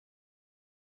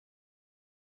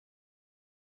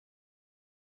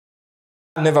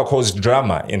I've never caused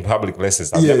drama in public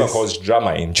places. I've never caused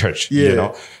drama in church, you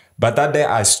know. But that day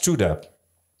I stood up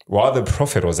while the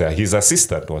prophet was there. His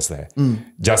assistant was there.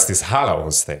 Justice Hala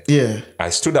was there. Yeah.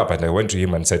 I stood up and I went to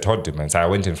him and told him, and I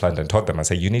went in front and told them, I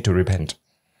said, you need to repent.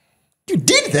 You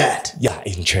did that? Yeah,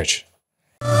 in church.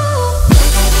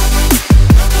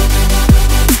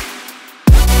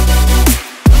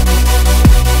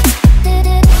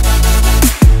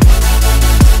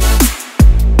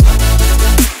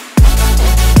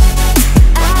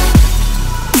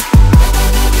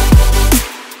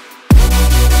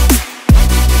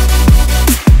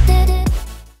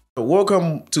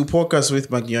 Welcome to Podcast with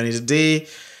Magiani. Today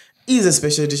is a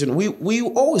special edition. We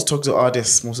always talk to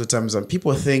artists most of the times, and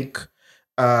people think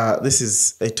this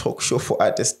is a talk show for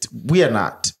artists. We are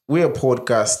not. We're a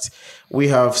podcast. We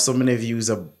have so many views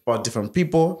about different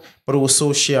people, but we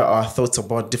also share our thoughts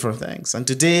about different things. And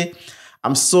today,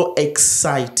 I'm so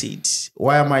excited.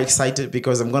 Why am I excited?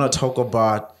 Because I'm going to talk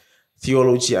about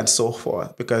theology and so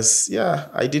forth. Because,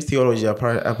 I did theology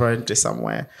apparently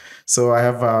somewhere. So I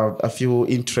have a few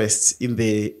interests in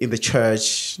the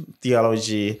church,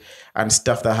 theology, and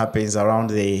stuff that happens around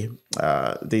the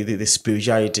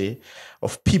spirituality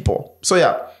of people.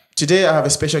 So today I have a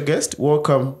special guest.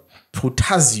 Welcome,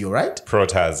 Protasio, right?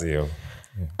 Protasio.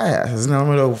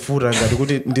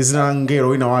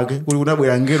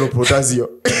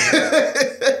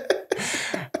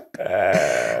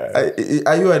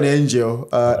 Are you an angel?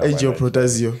 Angel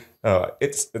Protasio.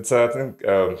 It's I think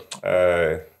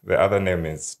the other name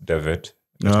is David.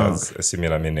 It has a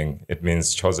similar meaning. It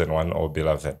means chosen one or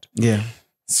beloved. Yeah.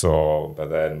 So,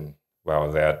 but then, well,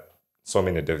 there are so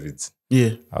many Davids.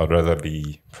 Yeah. I would rather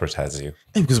be Protasio.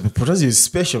 Hey, because Protasio is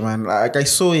special, man. Like I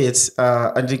saw it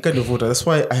and didn't kind of vote. That's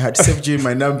why I had saved you in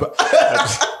my number.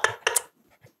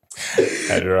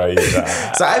 Right.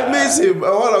 So I met him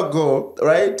a while ago,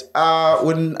 right?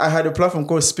 When I had a platform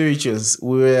called Spirituals,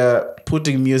 we were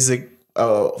putting music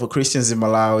for Christians in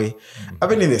Malawi. I've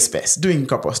been in the space doing a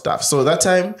couple of stuff. So that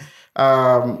time,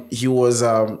 he was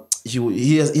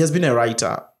he has been a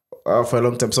writer for a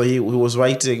long time. So he was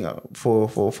writing for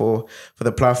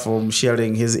the platform,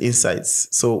 sharing his insights.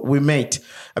 So we met,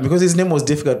 and because his name was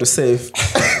difficult to save,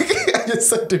 I just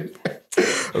sent him.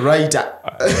 Writer.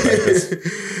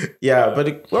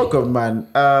 But welcome, man.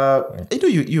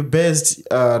 You're based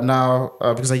now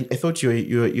because I thought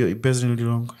you're based in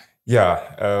Lilongwe. Yeah.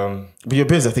 But you're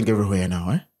based, I think, everywhere now,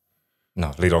 eh? No,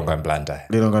 Lilongwe and Blantyre.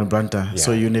 Lilongwe and Blantyre. Yeah.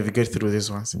 So you navigate through these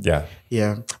ones. Yeah.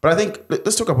 Yeah. But I think,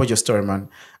 let's talk about your story, man.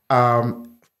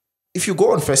 If you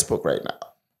go on Facebook right now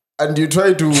and you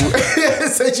try to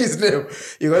search his name,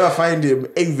 you're going to find him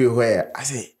everywhere.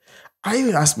 I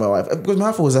even asked my wife, because my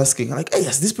wife was asking, like, hey,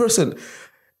 yes, this person,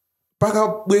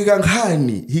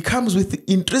 he comes with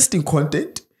interesting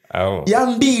content. Oh.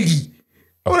 Yambili.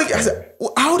 Okay. Like, I said,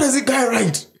 how does the guy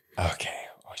write? Okay.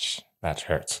 That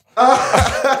hurts. But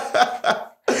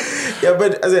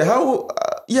I said, how,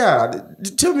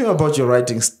 tell me about your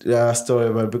writing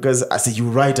story, man, because I said, you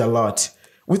write a lot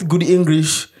with good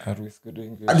English. And with good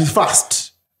English. And it's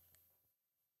fast.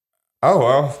 Oh,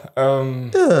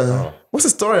 well. What's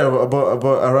the story about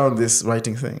around this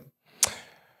writing thing?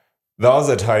 There was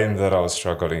a time that I was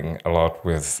struggling a lot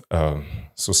with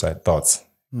suicide thoughts.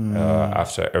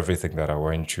 After everything that I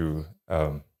went through,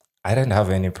 I didn't have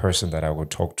any person that I would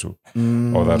talk to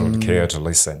or that would care to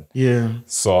listen. Yeah.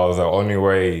 So the only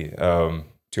way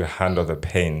to handle the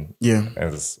pain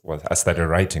was I started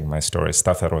writing my story,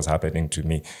 stuff that was happening to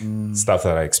me, stuff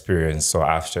that I experienced. So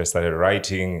after I started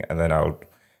writing, and then I would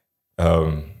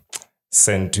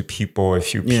send to people, a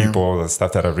few people, the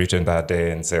stuff that I've written that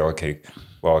day, and say, okay,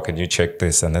 well, can you check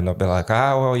this? And then they'll be like,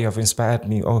 well, you have inspired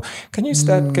me. Oh, can you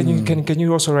start? Can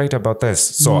you also write about this?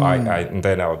 So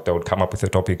they would come up with a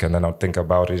topic, and then I'll think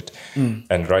about it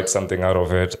and write something out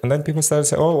of it. And then people started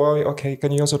saying, oh, well, okay,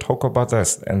 can you also talk about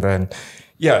this? And then,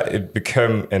 it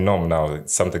became a norm now.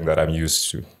 It's something that I'm used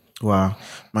to. Wow,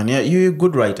 man, you're a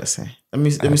good writer, say. Let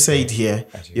me say it here.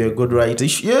 You're a good writer.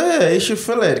 You should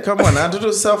feel it. Come on, I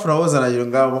do self now. But you're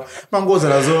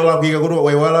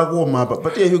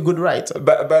a good writer.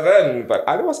 But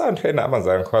I wasn't trained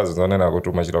Amazon cause I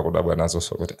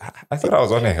thought I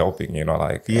was only helping,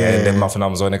 like I've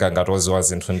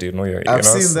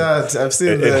seen that.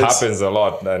 It happens a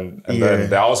lot, and then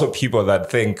there are also people that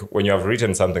think when you have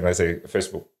written something, let's say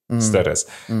Facebook status,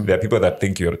 there are people that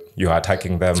think you're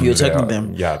attacking them. You're attacking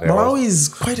them. Yeah, Malawi is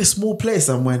quite a small place,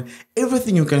 and when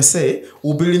everything you can say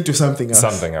will build into something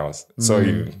else. So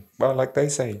like they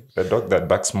say, the dog that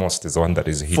barks most is the one that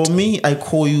is hit. For me, I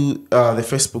call you the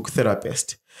Facebook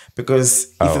therapist,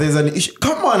 Because if there's an issue,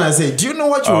 come on, I say, do you know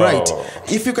what you write?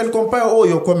 If you can compile all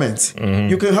your comments,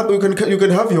 you can have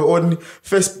your own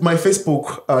my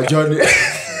Facebook journey.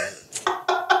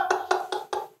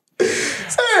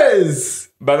 Yes.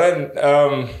 But then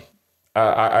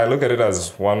I look at it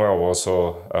as one way of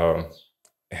also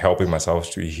helping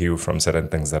myself to heal from certain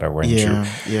things that I went through.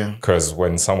 Yeah. Because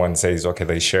when someone says, okay,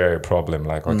 they share a problem,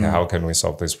 like, okay, how can we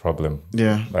solve this problem?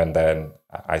 Yeah. And then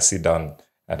I sit down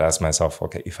and ask myself,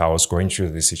 okay, if I was going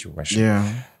through this situation,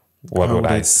 what would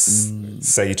I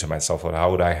say to myself, or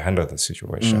how would I handle the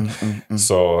situation?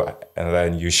 So, and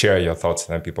then you share your thoughts,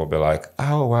 and then people be like,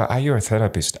 oh, well, are you a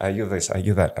therapist? Are you this? Are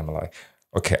you that? I'm like,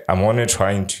 okay, I'm only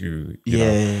trying to, you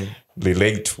know,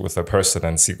 relate with a person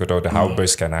and see how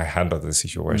best can I handle the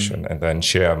situation, and then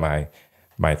share my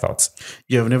thoughts.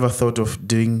 You have never thought of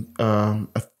doing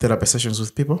therapy sessions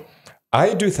with people?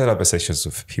 I do therapy sessions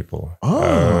with people.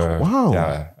 Oh, wow.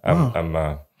 Yeah,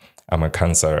 I'm a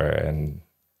counselor, and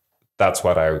that's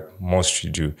what I mostly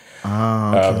do.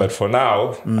 Okay. But for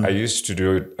now, I used to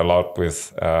do it a lot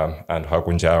with and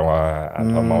Hakunjawa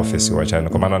and Home Office, which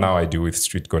now I do with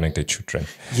street connected children.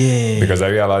 Yeah. Because I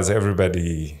realize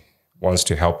everybody wants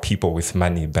to help people with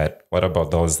money, but what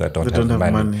about those that don't have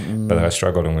money, that are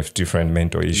struggling with different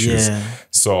mental issues? Yeah.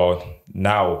 So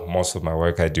now most of my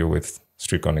work I do with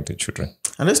street connected children.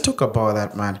 And let's talk about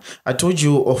that, man. I told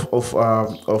you of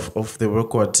the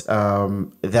record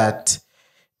that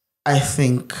I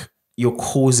think your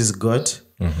cause is good,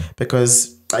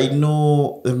 because I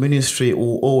know the ministry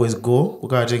will always go and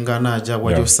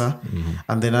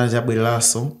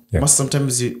then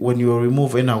sometimes when you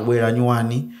remove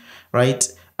right?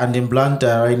 And in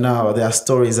Blanta right now, there are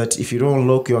stories that if you don't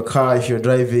lock your car, if you're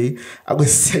driving, they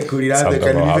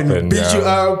can even beat you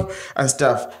up and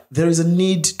stuff. There is a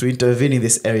need to intervene in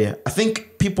this area. I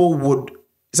think people would,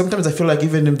 sometimes I feel like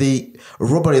even in the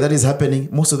robbery that is happening,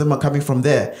 most of them are coming from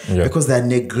there because they're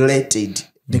neglected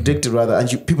rather, and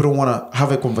people don't want to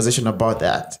have a conversation about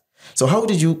that. So how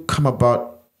did you come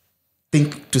about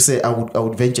to say I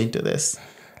would venture into this?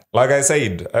 Like I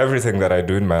said, everything that I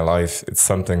do in my life, it's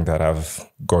something that I've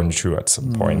gone through at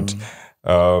some point.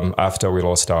 After we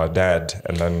lost our dad,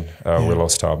 and then we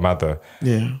lost our mother,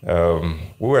 we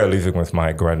were living with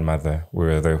my grandmother. We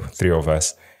were the three of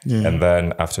us. And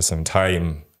then after some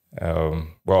time,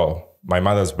 my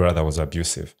mother's brother was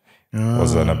abusive.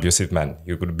 Was an abusive man.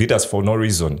 You could beat us for no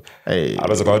reason. I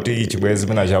was about to eat 2 minutes so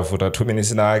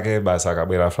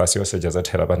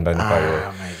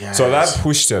that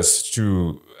pushed us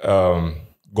to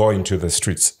go into the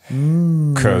streets,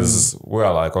 because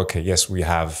we're like, okay, yes, we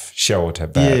have shelter,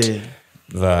 but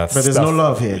there's no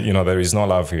love here. You know, there is no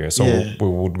love here. So we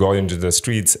would go into the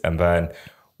streets, and then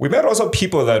we met also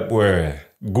people that were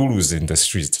gurus in the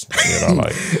streets, you know,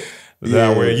 like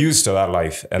that were used to that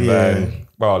life. And then,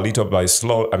 little by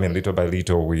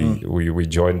little, we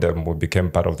joined them. We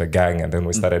became part of the gang, and then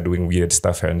we started doing weird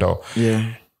stuff and all.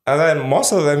 And then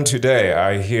most of them today,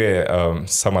 I hear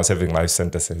some are serving life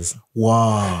sentences.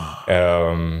 Wow.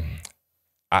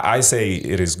 I say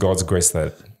it is God's grace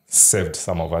that saved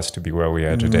some of us to be where we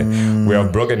are today. We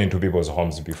have broken into people's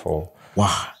homes before.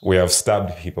 Wow. We have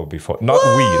stabbed people before. Not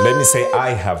we. Let me say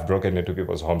I have broken into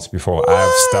people's homes before. I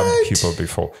have stabbed people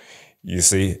before. You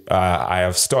see, I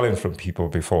have stolen from people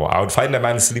before. I would find a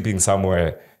man sleeping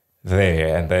somewhere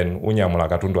there, and then unyamula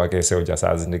katundu ake seuja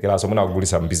sazi ndikela so muna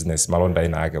kugulisa business malonda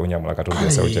ina ake unyamula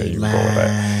katundu seuja, you go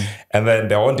there, and then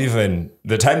they won't even,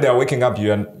 the time they are waking up,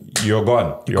 you're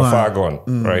gone, you're far gone,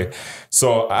 right?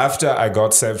 So after I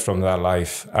got saved from that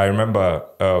life, I remember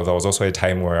there was also a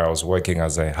time where I was working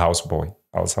as a houseboy.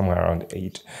 I was somewhere around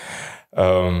 8.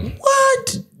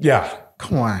 What? Yeah.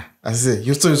 Come on. I see.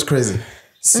 Your story is crazy.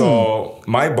 So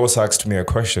my boss asked me a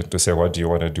question to say, what do you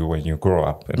want to do when you grow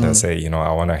up? And I say,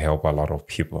 I want to help a lot of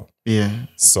people. Yeah.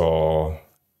 So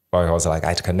I was like,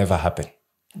 it can never happen.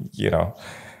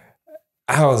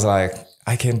 I was like,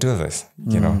 I can do this,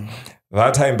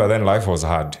 That time, but then life was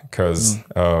hard because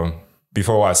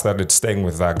before I started staying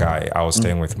with that guy, I was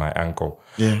staying with my uncle.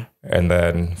 Yeah. And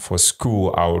then for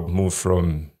school, I would move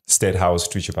from State House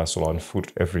to Chipasola on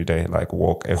foot every day, like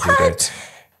walk every day,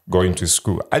 going to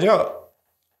school.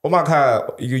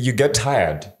 You get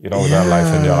tired, with that life,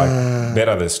 and you're like,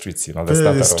 better the streets, the stuff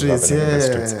that was happening in the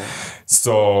streets.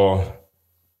 So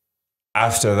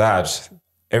after that,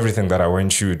 everything that I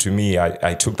went through, to me,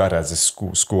 I took that as a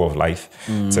school of life.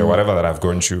 So whatever that I've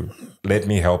gone through, let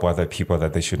me help other people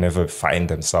that they should never find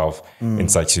themselves in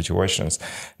such situations.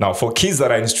 Now, for kids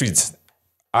that are in streets,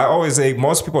 I always say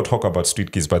most people talk about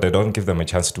street kids, but they don't give them a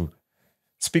chance to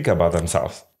speak about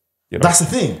themselves. That's the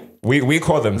thing. We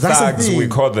call them thugs, we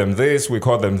call them this, we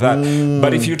call them that.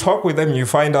 But if you talk with them, you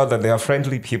find out that they are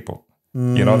friendly people.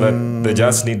 You know, that they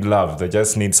just need love. They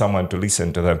just need someone to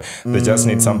listen to them. They just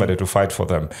need somebody to fight for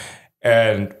them.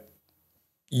 And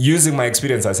using my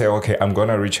experience, I say, okay, I'm going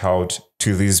to reach out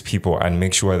to these people and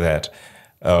make sure that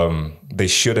they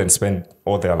shouldn't spend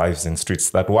all their lives in streets.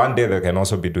 That one day they can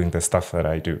also be doing the stuff that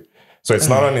I do. So it's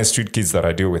not only street kids that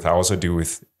I deal with. I also deal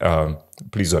with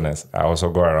prisoners. I also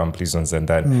go around prisons and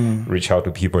then reach out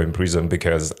to people in prison,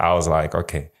 because I was like,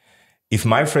 okay, if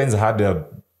my friends had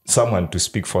someone to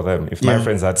speak for them, if my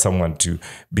friends had someone to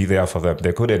be there for them,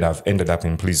 they couldn't have ended up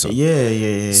in prison.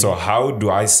 So how do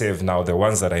I save now the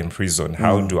ones that are in prison?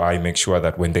 How do I make sure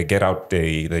that when they get out,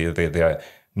 they are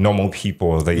normal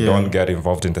people, they don't get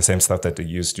involved in the same stuff that they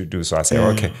used to do? So I say,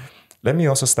 okay, let me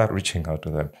also start reaching out to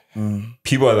them.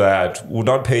 People that would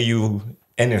not pay you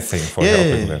anything for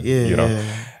helping them, you know?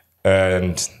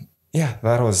 And yeah,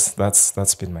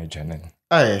 that's been my journey.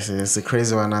 It's a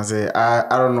crazy one. I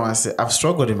don't know. I've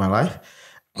struggled in my life,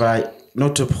 but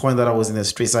not to a point that I was in the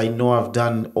streets. I know I've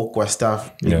done awkward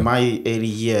stuff in my early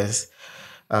years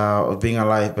of being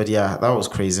alive. But yeah, that was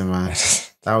crazy, man.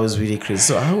 That was really crazy.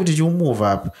 So how did you move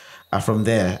up from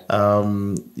there?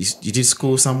 You did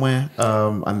school somewhere,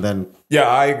 and then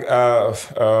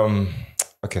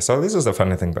okay. So this was the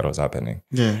funny thing that was happening.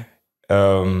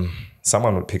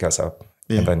 Someone would pick us up.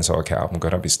 And then so, okay, I'm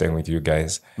going to be staying with you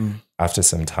guys. After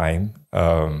some time,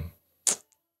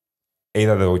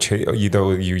 either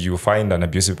you find an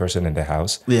abusive person in the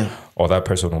house, or that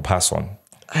person will pass on.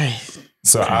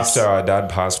 So after our dad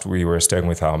passed, we were staying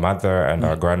with our mother and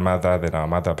our grandmother. Then our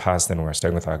mother passed. Then we were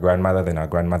staying with our grandmother. Then our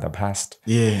grandmother passed.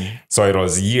 So it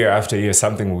was year after year,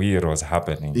 something weird was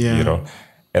happening, you know.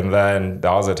 And then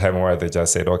there was a time where they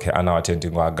just said, okay, I'm now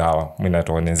attending Gawa. You know,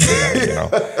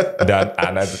 that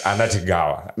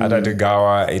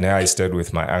Anatigawa, you know, I stayed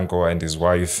with my uncle and his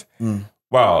wife.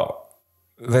 Well,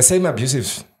 the same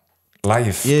abusive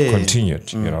life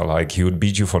continued, you know, like he would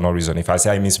beat you for no reason. If I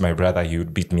say I miss my brother, he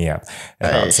would beat me up.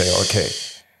 And I would say, okay,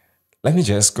 let me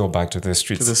just go back to the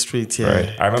streets.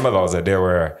 Right? I remember there was a day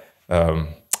where the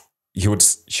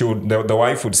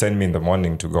wife would send me in the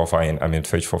morning to go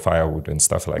fetch for firewood and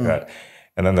stuff like that.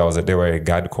 And then there was a day where a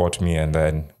guard caught me and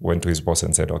then went to his boss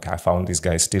and said, okay, I found this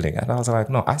guy stealing. And I was like,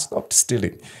 no, I stopped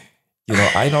stealing. You know,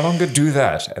 I no longer do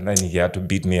that. And then he had to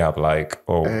beat me up like,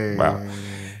 oh, wow.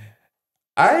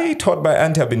 I thought my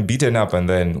auntie had been beaten up, and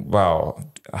then, wow,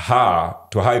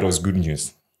 to her it was good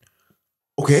news.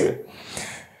 Okay.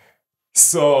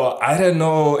 So I don't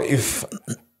know if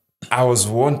I was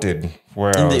wanted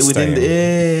where I was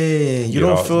staying. You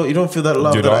don't feel that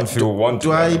love. You don't feel wanted.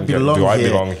 Do I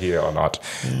belong here or not?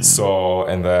 So,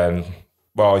 and then,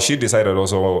 well, she decided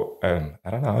also, I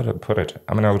don't know how to put it.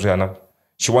 I mean,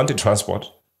 she wanted transport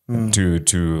to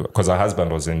because her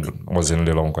husband was in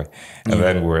Lilongwe, and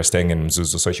then we were staying in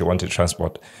Mzuzu, so she wanted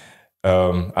transport.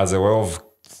 As a way of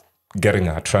getting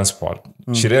her transport,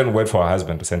 she didn't wait for her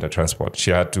husband to send her transport.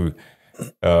 She had to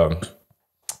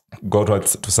go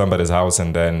to somebody's house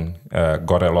and then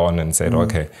got a loan and said,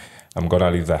 okay, I'm going to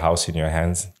leave the house in your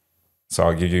hands. So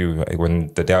I'll give you,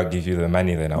 when the day I'll give you the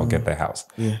money, then I'll get the house.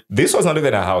 This was not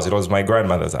even a house. It was my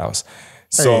grandmother's house.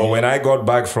 So when I got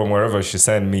back from wherever she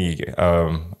sent me,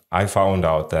 I found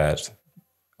out that,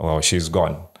 well, she's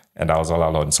gone and I was all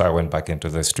alone. So I went back into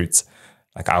the streets.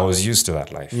 Like I was used to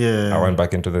that life. I went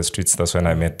back into the streets. That's when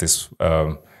I met this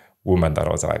woman that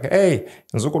was like, hey,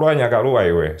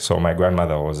 so my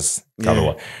grandmother was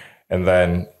Kalua. And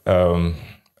then I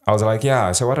was like,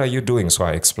 yeah. So what are you doing? So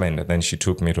I explained. And then she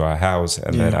took me to her house.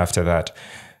 And then after that,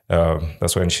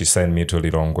 that's when she sent me to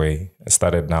Lilongwe. I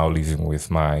started now living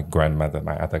with my grandmother,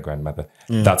 my other grandmother.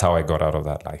 That's how I got out of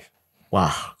that life.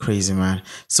 Wow, crazy, man.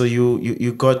 So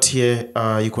you got here,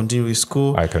 you continued with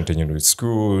school? I continued with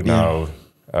school. Now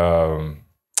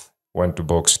went to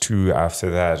box 2 after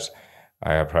that.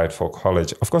 I applied for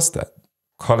college. Of course, that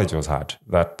college was hard.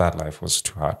 That life was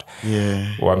too hard.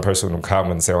 One person would come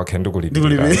and say, "Okay, and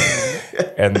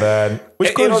then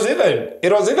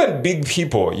it was even big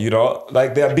people. You know,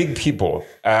 like they are big people.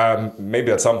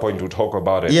 Maybe at some point we'll talk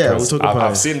about it. Yeah, we'll talk about it.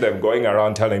 I've seen them going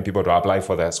around telling people to apply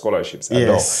for their scholarships.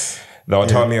 And they'll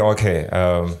tell me, okay,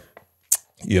 I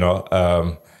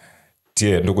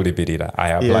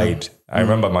applied. I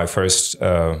remember my first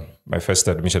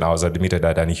admission, I was admitted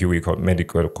at Anihiwi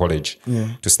Medical College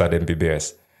to study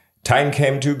MBBS. Time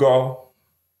came to go.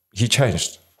 He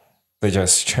changed. They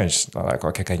just changed. They're like,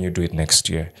 okay, can you do it next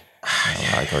year?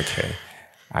 I'm like, okay.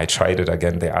 I tried it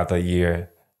again the other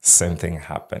year. Same thing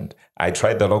happened. I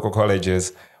tried the local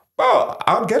colleges. well,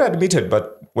 I'll get admitted,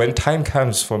 but when time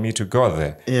comes for me to go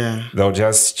there, they'll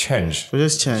just change. They'll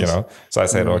just change. You know? So I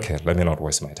said, okay, let me not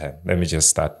waste my time. Let me just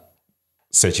start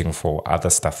searching for other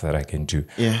stuff that I can do.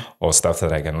 Or stuff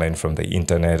that I can learn from the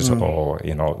internet or,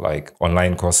 you know, like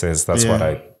online courses. That's what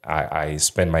I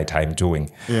spend my time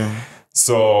doing.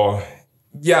 So,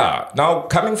 now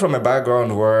coming from a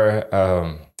background where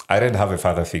I didn't have a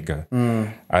father figure.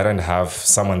 I didn't have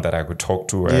someone that I could talk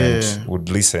to and would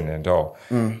listen and all.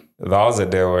 There was a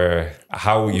day where,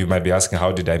 how you might be asking,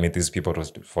 how did I meet these people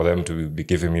for them to be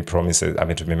giving me promises? I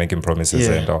mean, to be making promises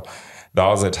and all. There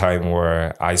was a time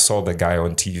where I saw the guy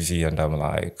on TV and I'm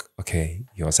like, okay,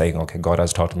 you're saying, okay, God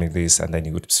has taught me this. And then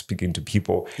you would speak into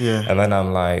people. And then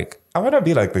I'm like, I want to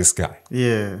be like this guy.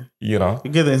 You know?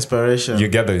 You get the inspiration.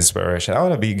 I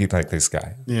want to be like this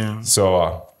guy.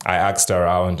 So I asked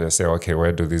around and said, okay,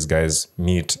 where do these guys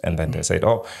meet? And then they said,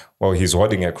 oh, well, he's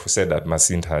holding a crusade at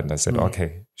Masinta. And I said,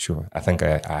 okay, sure. I think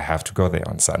I have to go there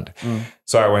on Sunday.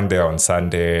 So I went there on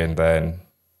Sunday. And then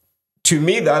to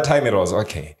me, that time it was,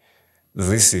 okay,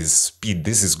 this is speed.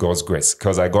 This is God's grace.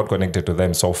 Because I got connected to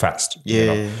them so fast. You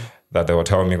know, that they were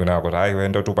telling me, but at the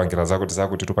end of the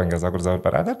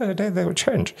day, they would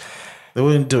change. They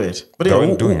wouldn't do it. But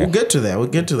we'll get to that. We'll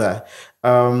get to that.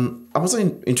 I'm also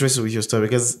interested with your story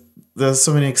because there's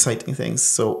so many exciting things.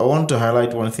 So I want to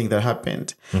highlight one thing that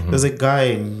happened. There's a guy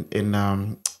in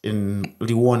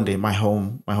Liwonde, my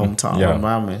hometown,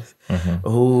 Malawi,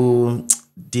 who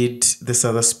did this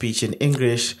other speech in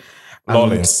English.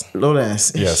 Lawrence.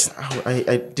 Yes.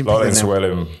 I didn't Lawrence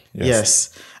William.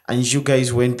 Yes. And you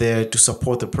guys went there to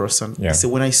support the person. So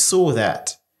when I saw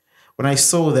that, I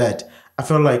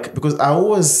felt like, because I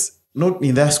was not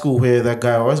in that school where that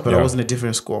guy was, but I was in a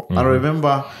different school. And I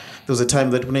remember there was a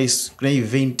time that when I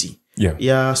 20,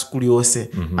 school yose,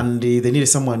 and they needed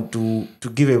someone to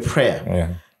give a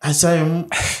prayer. At the time,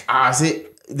 I said,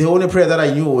 the only prayer that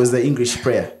I knew was the English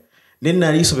prayer. Then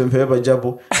I used to be and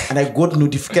I got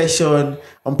notification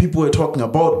and people were talking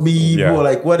about me, people were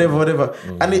like, whatever.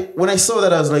 And when I saw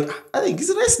that, I was like, I think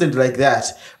it's an accident like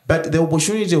that. But the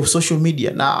opportunity of social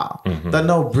media now, that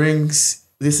now brings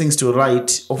these things to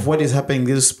light of what is happening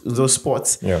in those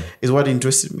spots is what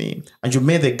interested me. And you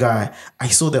made the guy, I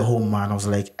saw the whole man, I was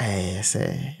like, I just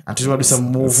want to do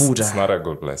some more food. It's not a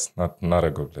good place. Not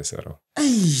a good place at all.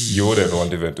 You wouldn't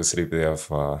want even to sleep there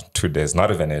for 2 days,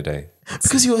 not even a day.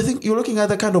 Because you're looking at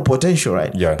the kind of potential,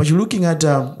 right? But you're looking at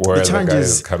where the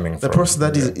challenges, the person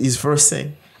that is first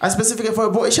saying. And specifically for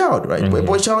a boy child, right? For a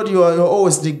boy child, you're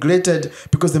always neglected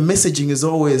because the messaging is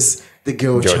always the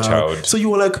girl child. So you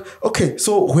were like, okay,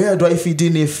 so where do I fit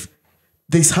in if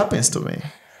this happens to me?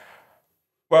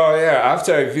 Well,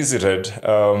 after I visited,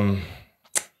 I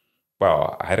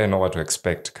didn't know what to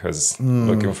expect because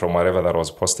looking from whatever that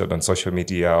was posted on social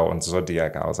media, on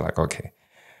Zodiac, I was like, okay.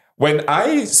 When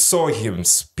I saw him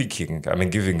speaking,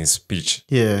 giving his speech,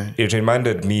 it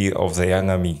reminded me of the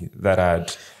younger me that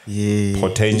had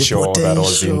potential, that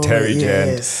was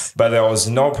intelligent, but there was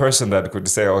no person that could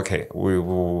say, okay,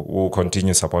 we'll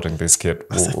continue supporting this kid.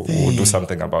 We'll do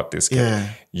something about this kid.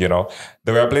 You know,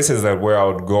 there were places where I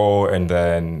would go and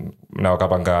then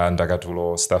Kabanga and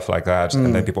Dagatulo, stuff like that.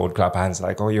 And then people would clap hands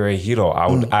like, oh, you're a hero. I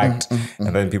would act.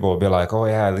 And then people would be like, oh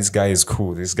yeah, this guy is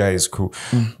cool.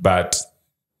 But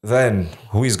then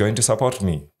who is going to support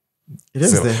me?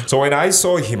 So when I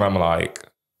saw him, I'm like,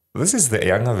 this is the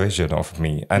younger version of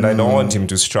me. And I don't want him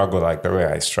to struggle like the way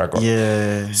I struggle.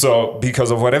 So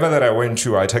because of whatever that I went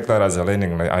through, I take that as a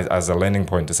learning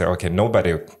point to say, okay,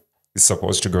 nobody is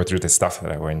supposed to go through the stuff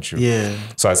that I went through.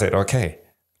 So I said, okay,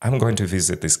 I'm going to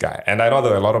visit this guy. And I know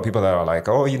there are a lot of people that are like,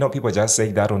 oh, people just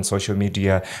say that on social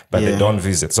media, but they don't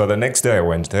visit. So the next day I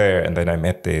went there and then I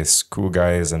met the school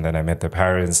guys and then I met the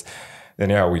parents.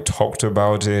 Then, we talked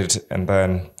about it. And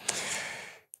then,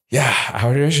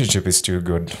 our relationship is still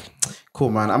good. Cool,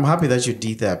 man. I'm happy that you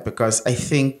did that because I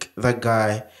think that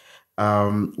guy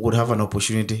would have an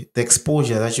opportunity. The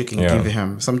exposure that you can give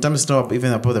him. Sometimes it's not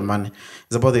even about the money.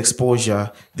 It's about the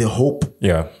exposure, the hope.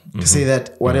 To say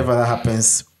that whatever that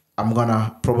happens, I'm going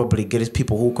to probably get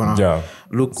people who gonna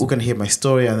look, who can hear my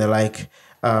story. And they're like,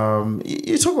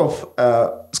 you talk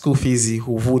of school fees,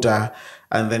 Huvuta,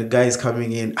 and then guys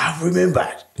coming in. I've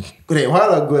remembered. A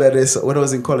while ago, when I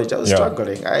was in college, I was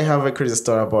struggling. I have a crazy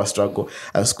story about struggle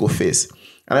at school fees.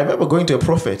 And I remember going to a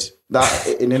prophet that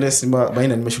in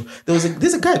animation.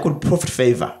 There's a guy called Prophet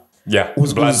Favor. Who's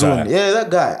Zone. That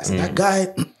guy. So that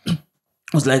guy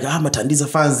was like, matandiza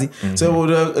fancy. So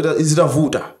is it a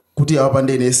vuta? Kuti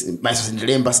abandene my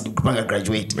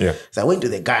graduate. So I went to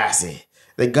the guy. I say,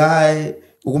 the guy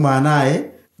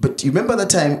ukumanae But you remember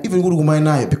that time, even Guru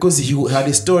Gumainai, because he had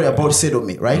a story about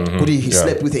Sedomi, right? He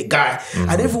slept with a guy,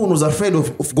 and everyone was afraid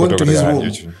of going to his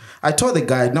room. I told the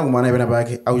guy, no man, I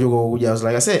was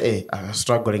like, I said, hey, I'm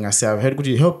struggling. I said, I've heard good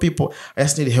help people. I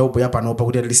just need help. I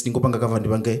was listening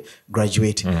to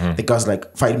graduate. The guy's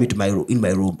like, find me to my room, in my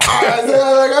room.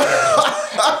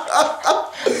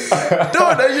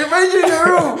 Dude, you mentioned your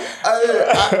room.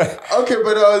 Okay,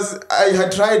 but I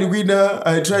had tried winner.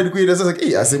 I so I was like,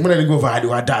 hey, I said, I'm going to go for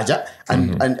Daja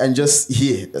and just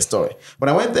hear the story. When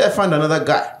I went there, I found another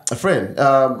guy, a friend,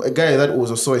 a guy that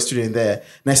was also a student there.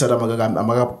 Nice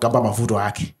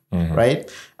right?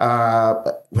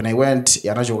 When I went,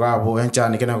 I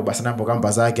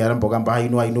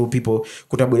know people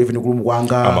could have even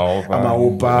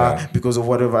because of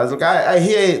whatever. I was like, I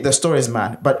hear the stories,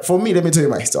 man. But for me, let me tell you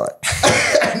my story.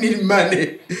 I need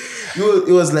money.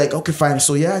 It was like, okay, fine.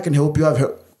 So yeah, I can help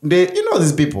you.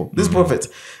 These people, these prophets.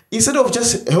 Instead of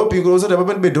just helping you, yes,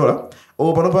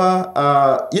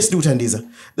 do Tandiza.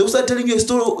 They will start telling you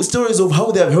stories of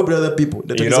how they have helped other people.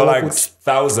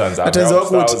 Thousands. I've helped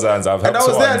thousands. I've helped and I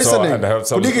was there listening.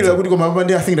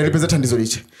 I think that represents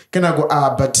Tandiza. Can I go?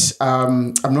 But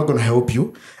I'm not going to help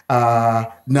you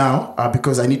now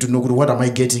because I need to know what am I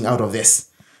getting out of this.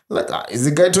 Like, is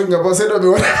the guy talking about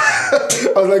Sedomi?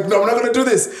 I was like, no, I'm not going to do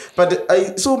this. But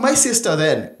so my sister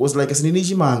then was like,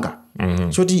 "Asiniji manga."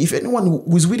 So if anyone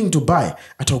who is willing to buy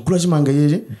at a grudge manga,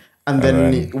 and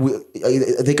then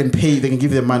they can pay, they can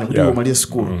give them money. Yeah.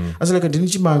 School. I was like,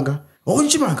 "Asiniji manga." Oh,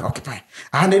 manga. Okay, fine.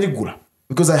 I need it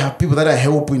because I have people that I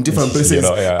help in different places.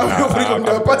 I'm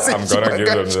gonna give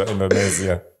them in the next.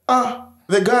 Yeah.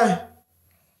 The guy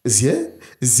is here.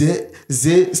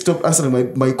 They stop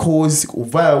answering my calls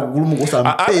via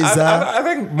I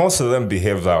think most of them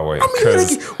behave that way. I mean,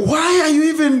 like, why are you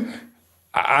even?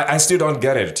 I still don't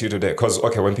get it till today. Because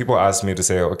when people ask me to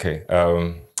say, okay,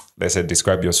 they said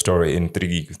describe your story in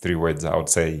three words, I would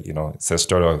say, it's a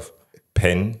story of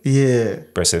pain,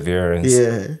 perseverance,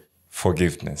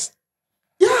 forgiveness.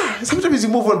 Yeah, sometimes you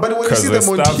move on, but when you see them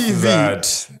on TV,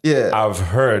 that I've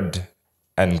heard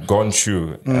and gone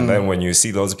through, and then when you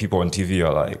see those people on TV,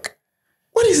 you're like,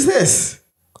 what is this?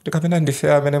 You get?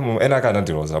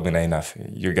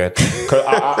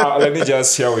 Let me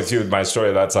just share with you my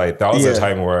story that side. That was a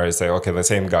time where I say, okay, the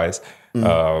same guys.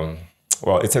 Well,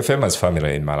 it's a famous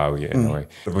family in Malawi anyway,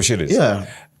 the Bushiris. Yeah.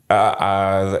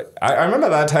 I remember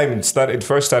that time it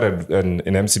first started in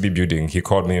MCB building. He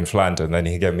called me in Flant, and then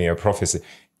he gave me a prophecy.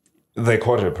 They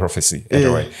called it a prophecy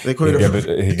anyway. He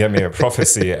gave me a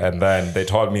prophecy, and then they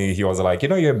told me, he was like,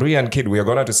 you're a brilliant kid. We are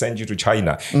going to send you to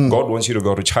China. God wants you to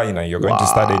go to China. You're going to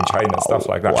study in China, stuff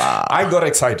like that. Wow. I got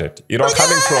excited.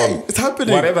 Coming from it's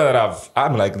happening. Whatever that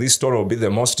I'm like, this story will be the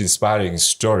most inspiring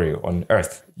story on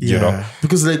earth.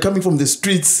 Because they're coming from the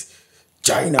streets.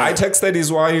 China. I texted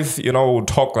his wife,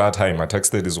 talk that time. I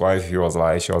texted his wife. She was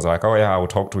like, oh yeah, I'll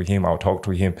talk to him. I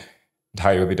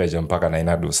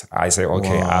say,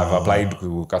 okay, I've applied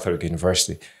to Catholic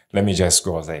University. Let me just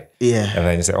go there. Yeah. And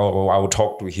then you say, oh, I will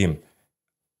talk to him.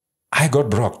 I got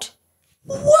blocked.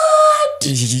 What?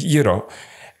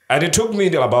 And it took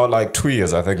me about like 2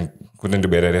 years, I think, couldn't do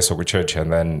better with church. And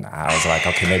then I was like,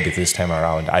 okay, maybe this time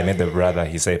around. I met the brother.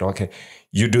 He said, okay,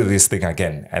 you do this thing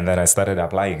again. And then I started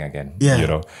applying again.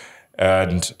 Yeah.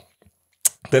 And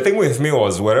the thing with me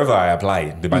was wherever I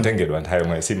applied, I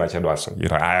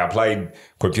applied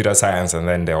computer science, and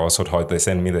then they also taught, they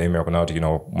sent me the email now to,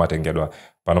 my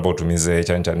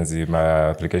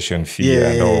application fee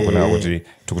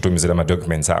and my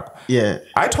documents up. Yeah.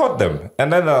 I taught them.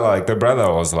 And then the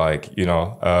brother was like,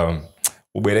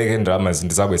 what?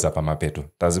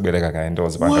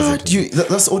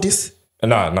 That's Otis?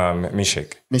 No,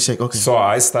 Mishek. Mishek, okay. So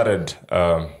I started...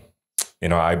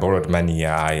 I borrowed money.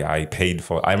 I paid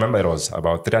for. I remember it was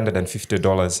about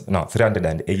 $350. No,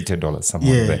 $380.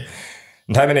 Somewhere there.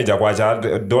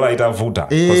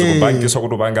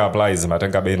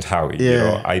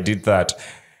 I did that,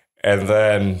 and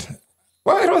then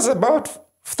it was about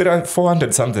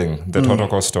 400 something. The total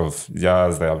cost of the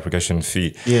application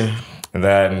fee. Yeah, and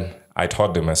then I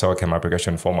told them, I said, okay, my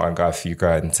application form, I got a fee,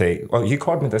 and say, well, he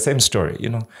called me the same story.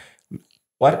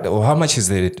 What? How much is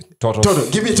the total?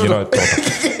 Give me total.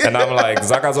 Total. And I'm like,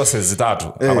 Zakazo says that.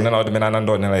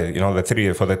 The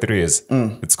 3 for the 3 years,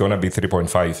 it's gonna be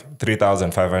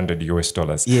 3,500 US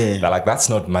dollars. Yeah. They're like, that's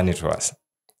not money to us.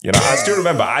 I still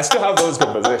remember. I still have those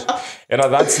conversations.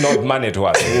 That's not money to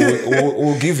us.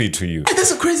 We'll give it to you. And that's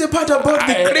the crazy part about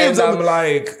the claims. I'm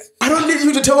like, I don't need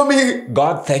you to tell me.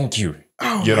 God, thank you.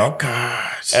 Oh my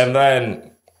gosh. And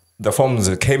then the forms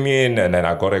came in, and then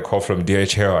I got a call from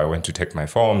DHL. I went to take my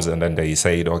forms, and then they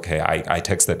said, okay, I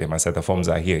texted him. I said, the forms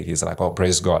are here. He's like, oh,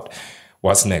 praise God.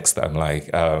 What's next? I'm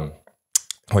like,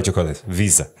 what do you call it?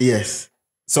 Visa. Yes.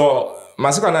 So,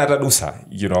 Masukana Atadusa,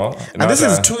 you know. And this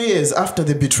is 2 years after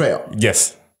the betrayal.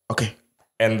 Yes. Okay.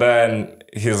 And then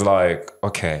he's like,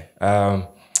 okay,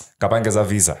 Kabangeza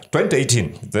visa.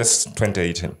 2018. This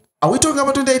 2018. Are we talking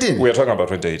about 2018? We are talking about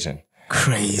 2018.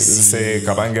 Crazy. Say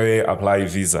Kabange apply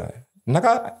visa.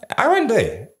 I went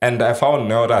there and I found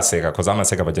no that seka because I'm a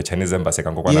seka but the Chinese embassy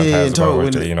can go you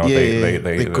know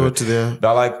they go to there.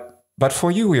 They're like, but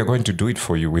for you we are going to do it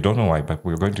for you. We don't know why, but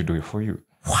we're going to do it for you.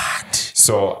 What?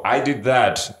 So I did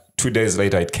that. 2 days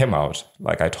later it came out.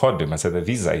 Like I told them, I said the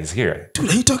visa is here. Dude,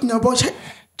 are you talking about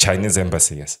Chinese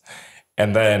embassy? Yes.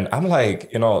 And then I'm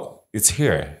like, you know, it's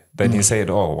here. Then he said,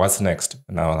 oh, what's next?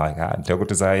 And I was like,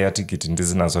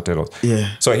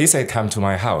 yeah. So he said, come to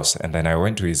my house. And then I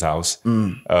went to his house.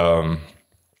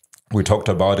 We talked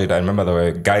about it. I remember there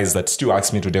were guys that still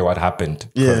ask me today what happened.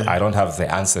 Because I don't have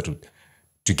the answer to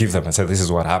give them. I said, this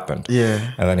is what happened.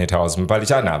 Yeah. And then he tells me, you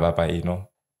know,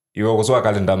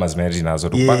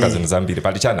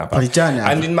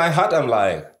 and in my heart, I'm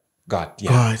like, God, you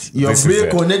have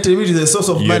reconnected me to the source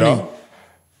of money. Know?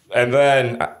 And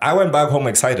then I went back home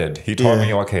excited. He told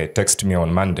me, okay, text me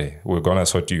on Monday. We're going to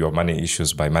sort your money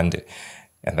issues by Monday.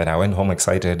 And then I went home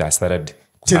excited. I started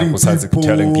telling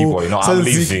people, you know, I'm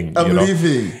leaving. I'm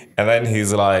leaving. And then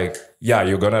he's like, yeah,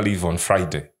 you're going to leave on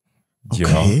Friday. You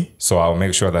know, so I'll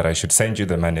make sure that I should send you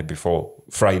the money before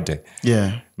Friday.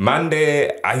 Yeah.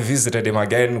 Monday, I visited him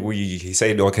again. He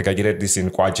said, okay, can I get this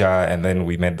in Kwaja? And then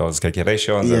we made those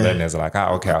calculations. And then he's like,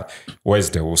 okay,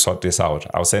 Wednesday, we'll sort this out.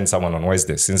 I'll send someone on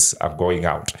Wednesday since I'm going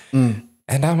out. And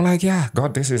I'm like, yeah,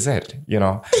 God, this is it, you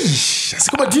know.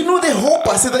 But do you know the whole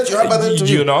person that you have about to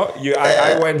you know,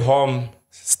 I went home,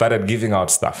 started giving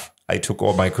out stuff. I took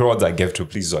all my clothes, I gave to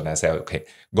Pleasant. I said, okay,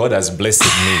 God has blessed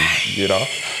me, you know.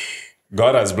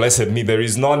 God has blessed me. There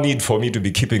is no need for me to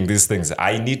be keeping these things.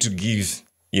 I need to give,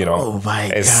 you know,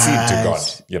 a seed to God,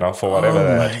 you know, for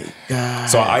whatever.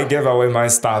 So I gave away my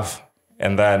stuff.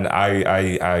 And then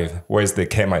I Wednesday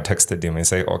came, I texted him and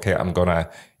say, okay,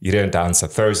 you didn't answer.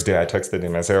 Thursday, I texted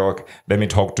him and say, okay, let me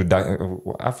talk to Duncan.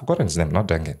 I've forgotten his name, not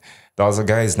Duncan. That was a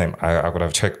guy's name. I could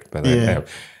have checked, but then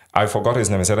I forgot his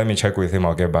name. I said, let me check with him.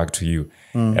 I'll get back to you.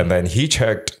 And then he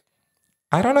checked.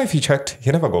 I don't know if he checked. He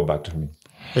never got back to me.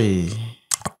 Hey.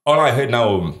 All I heard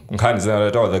now is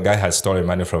that the guy has stolen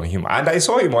money from him. And I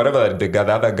saw him, whatever the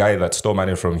other guy that stole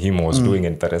money from him was doing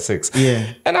in 36.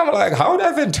 Yeah. And I'm like, how would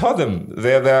I even tell them?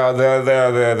 They're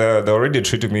already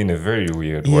treating me in a very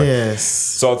weird way. Yes.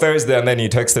 So Thursday, and then he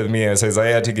texted me and says,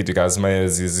 I ticket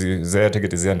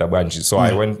is in the bunch. So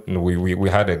I went, we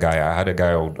had a guy. I had a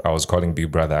guy I was calling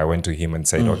Big Brother. I went to him and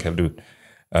said, okay, dude.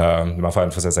 My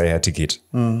friend says I had ticket,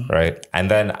 right?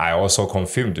 And then I also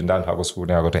confirmed in that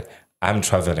I'm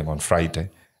traveling on Friday.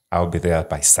 I'll be there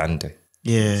by Sunday.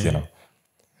 Yeah. You know.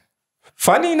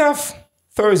 Funny enough,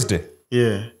 Thursday.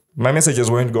 Yeah. My messages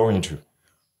weren't going to.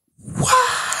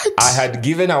 What? I had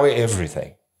given away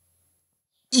everything.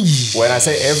 When I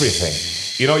say everything,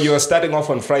 you know, you're starting off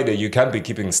on Friday. You can't be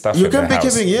keeping stuff. You can't be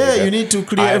keeping. Yeah, you need to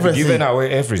clear everything. I've given away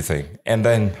everything, and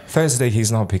then Thursday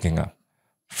he's not picking up.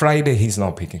 Friday, he's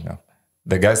not picking up.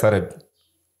 The guy started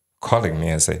calling me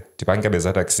and say,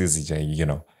 you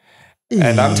know.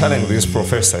 And I'm telling this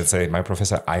professor, I say, my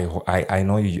professor, I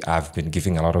know I've been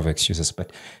giving a lot of excuses,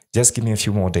 but just give me a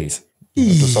few more days to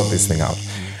sort this thing out.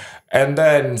 And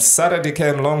then Saturday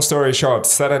came, long story short,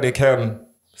 Saturday came,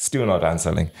 still not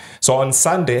answering. So on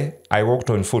Sunday, I walked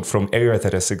on foot from Area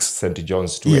 36, St.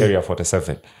 John's, to Area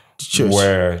 47. Church.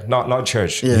 Where not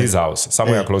church, his house,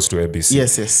 somewhere close to ABC.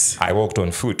 Yes. I walked on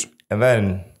foot, and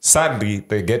then sadly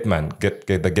the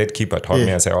the gatekeeper told me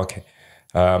and said, "Okay,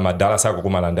 madala sako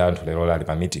kumalanda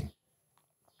to meeting."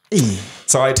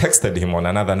 So I texted him on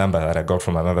another number that I got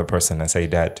from another person and say,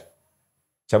 "Dad,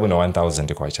 Chabuno 1,000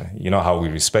 kwacha." You know how we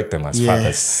respect them as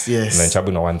fathers. Yes. And then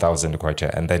Chabuno 1,000 kwacha,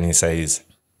 and then he says,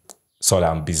 "Sorry,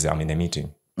 I'm busy. I'm in a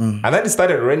meeting." And then it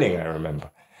started raining. I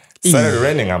remember. Started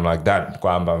raining. I'm like, Dad,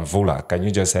 can you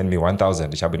just send me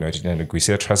 1,000? We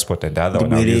say transport and the other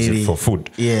one I'll use it for food.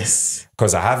 Yes.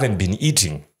 Because I haven't been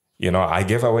eating. You know, I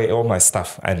gave away all my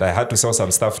stuff and I had to sell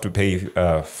some stuff to pay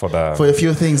for a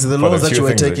few things, the loans that you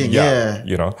were taking. Yeah.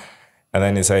 You know, and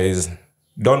then he says,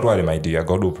 don't worry, my dear,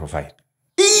 God will provide.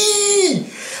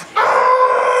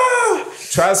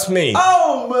 Trust me.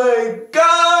 Oh my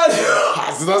God.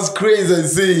 That's crazy.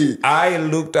 See, I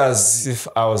looked as if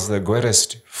I was the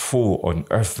greatest fool on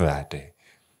earth that day.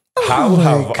 How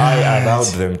have I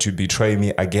allowed them to betray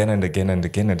me again and again and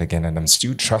again and again, and I'm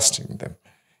still trusting them?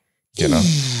 You know,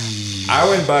 I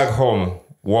went back home,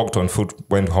 walked on foot,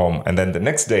 went home, and then the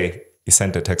next day he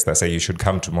sent a text that said, "You should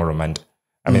come tomorrow, man."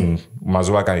 I mean,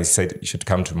 Mazuaka, he said, "You should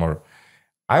come tomorrow."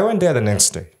 I went there the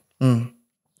next day.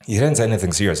 He didn't say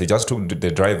anything serious. He just took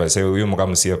the driver, say,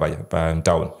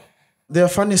 down. There are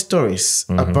funny stories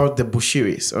about the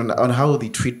Bushiris on how they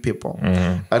treat people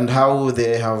and how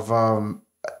they have,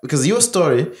 because your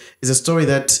story is a story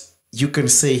that you can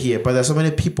say here, but there are so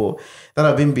many people that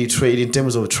have been betrayed in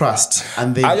terms of trust.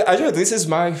 And they, I know this is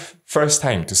my first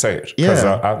time to say it. Because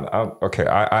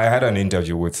I had an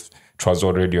interview with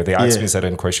Transworld Radio. They asked me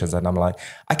certain questions and I'm like,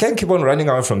 I can't keep on running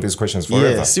away from these questions forever.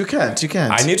 Yes, you can't.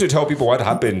 I need to tell people what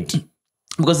happened.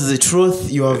 Because it's the truth,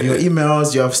 you have your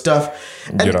emails, you have stuff.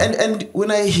 And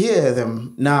when I hear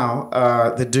them now,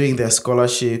 they're doing their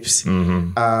scholarships,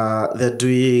 they're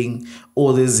doing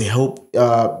all this help,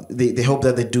 the help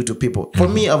that they do to people. For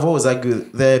me, I've always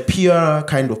argued they're pure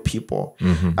kind of people.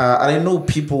 And I know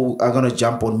people are going to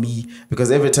jump on me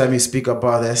because every time you speak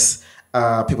about this,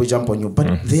 people jump on you.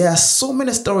 But there are so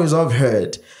many stories I've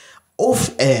heard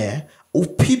off air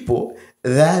of people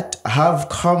that have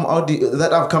come out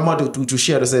to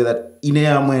share to say that in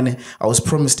when I was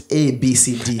promised A, B,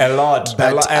 C, D. A lot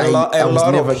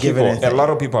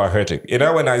of people are hurting. You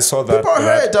know, when I saw that, people are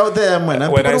hurt out there,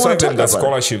 man. When I saw the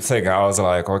scholarship thing, I was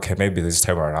like, okay, maybe this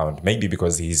time around, maybe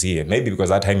because he's here, maybe because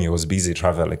that time he was busy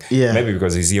traveling, maybe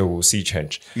because he's here, we'll see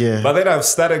change. But then I've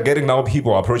started getting now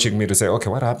people approaching me to say,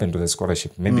 okay, what happened to the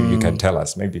scholarship? Maybe you can tell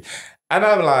us, maybe. And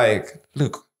I'm like,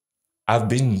 look, I've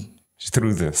been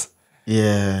through this.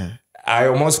 I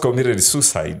almost committed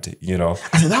suicide, you know.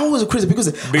 And that was crazy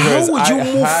because how would you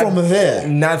move from there?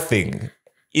 Nothing.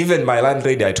 Even my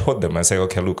landlady, I told them, I say,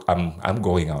 okay, look, I'm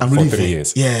going out for 3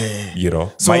 years. You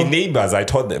know. So my neighbors, I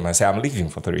told them, I say, I'm leaving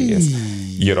for 3 years.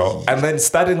 You know. And then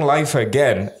starting life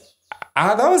again.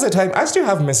 That was a time, I still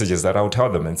have messages that I'll tell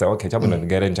them and say, okay,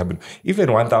 get in,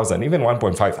 even 1,000, even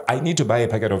 1.5, I need to buy a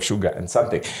packet of sugar and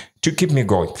something to keep me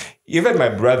going. Even my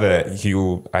brother,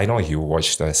 I know he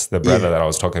watched this, the brother that I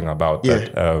was talking about,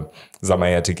 that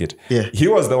Zamaya ticket. He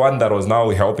was the one that was now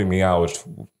helping me out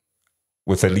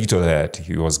with a little that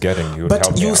he was getting. He would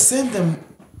help me out. Send them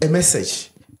a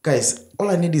message. Guys,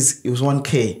 all I need is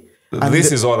 1K. And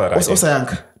this is all that I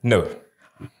need. No.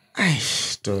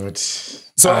 Dude.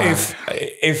 So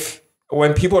if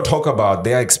when people talk about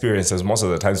their experiences, most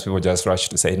of the times people just rush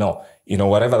to say, no, you know,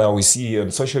 whatever that we see on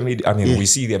social media, I mean, we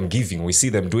see them giving, we see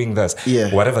them doing this,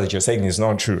 whatever that you're saying is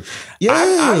not true.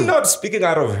 I'm not speaking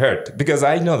out of hurt because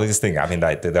I know this thing. I mean,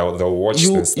 they'll watch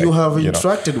this thing. You have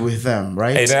interacted with them,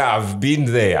 right? And I've been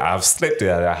there. I've slept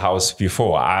at their house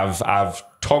before. I've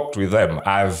talked with them.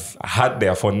 I've had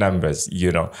their phone numbers,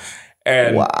 you know.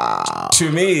 And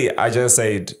to me, I just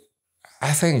said,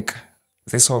 I think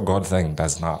this whole God thing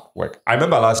does not work. I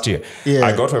remember last year,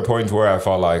 I got to a point where I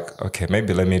felt like, okay,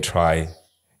 maybe let me try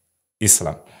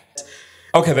Islam.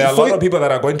 Okay, there are a lot of people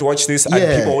that are going to watch this and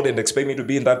people wouldn't expect me to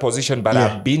be in that position, but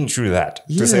I've been through that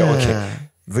to say, okay,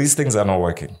 these things are not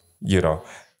working, you know.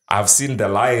 I've seen the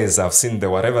lies, I've seen the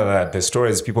whatever the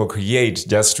stories people create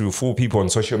just to fool people on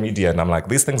social media. And I'm like,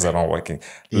 these things are not working.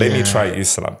 Let me try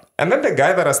Islam. And then the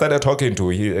guy that I started talking to,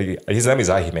 his name is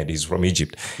Ahmed. He's from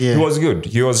Egypt. He was good.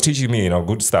 He was teaching me, you know,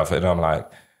 good stuff. And I'm like,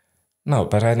 no,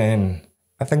 but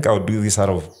I think I'll do this out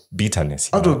of bitterness.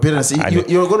 Out of bitterness.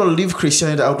 You're going to leave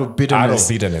Christianity out of bitterness. Out of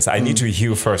bitterness. I need to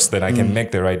heal first, then I can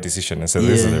make the right decision and say,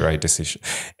 this is the right decision.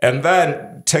 And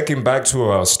then taking back to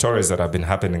our stories that have been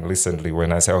happening recently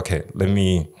when I say, okay, let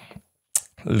me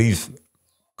leave.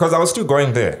 Because I was still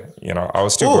going there, you know. I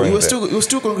was still going there. You were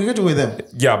still congregating with them?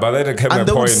 Yeah, but then it came a point. And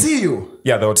they would see you?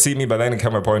 Yeah, they would see me, but then it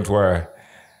came a point where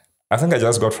I think I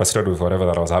just got frustrated with whatever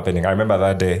that was happening. I remember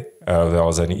that day there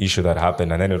was an issue that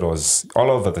happened, and then it was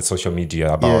all over the social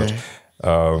media about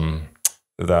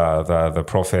the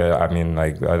prophet. I mean,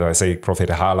 like I say, Prophet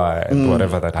Hala and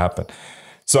whatever that happened.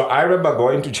 So I remember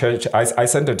going to church. I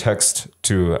sent a text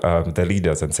to the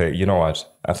leaders and say, you know what?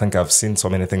 I think I've seen so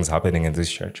many things happening in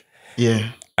this church.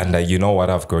 And you know what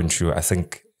I've gone through. I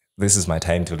think this is my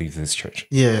time to leave this church.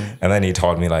 And then he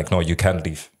told me like, no, you can't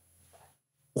leave.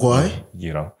 Why?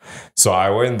 You know, so I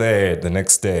went there the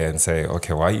next day and say,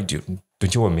 okay, why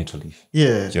don't you want me to leave?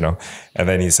 You know, and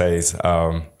then he says,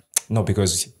 no,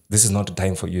 because this is not the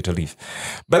time for you to leave.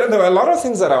 But then there were a lot of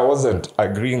things that I wasn't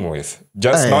agreeing with,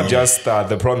 not just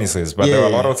the promises, but there were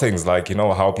a lot of things like, you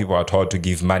know, how people are taught to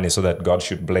give money so that God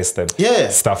should bless them.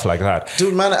 Stuff like that.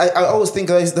 Dude, man, I always think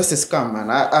that's a scam, man.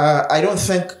 I don't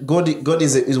think God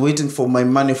is waiting for my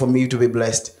money for me to be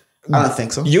blessed. I don't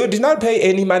think so. You did not pay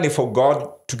any money for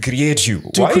God to create you.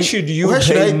 Why should you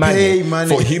pay money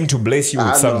for him to bless you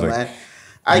with something? Man.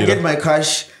 I get my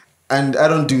cash and I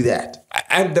don't do that.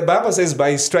 And the Bible says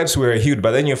by stripes we are healed.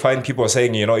 But then you find people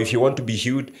saying, if you want to be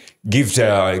healed, give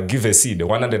a seed,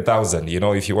 100,000.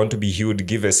 If you want to be healed,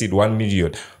 give a seed, 1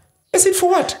 million. Is it for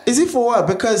what? Is it for what?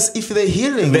 Because if the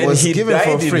healing then was given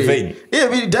for free. Vain. Yeah,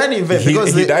 but he died in vain.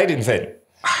 Because he died in vain.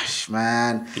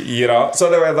 Man. So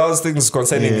there were those things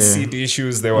concerning seed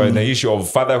issues. There were the issue of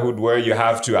fatherhood where you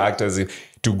have to act as if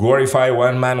to glorify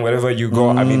one man wherever you go.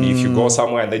 I mean, if you go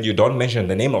somewhere and then you don't mention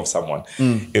the name of someone,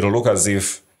 it'll look as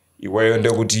if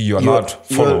you're not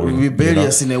following. You're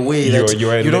rebellious in a way that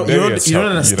you don't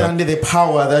understand the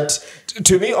power that.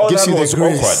 To me, all that was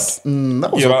awkward.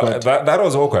 That was awkward. That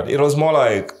was awkward. It was more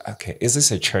like, okay, is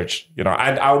this a church? And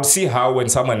I would see how when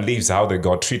someone leaves, how they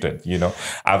got treated.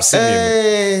 I've seen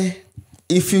him.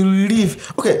 If you leave,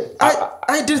 okay,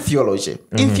 I did theology.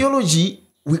 In theology,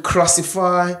 we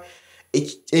classify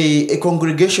a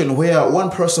congregation where one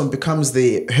person becomes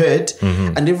the head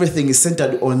and everything is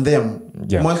centered on them.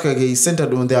 Is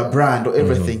centered on their brand or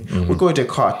everything. We call it a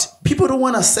cult. People don't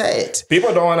want to say it.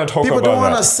 People don't want to talk about that. People don't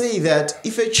want to say that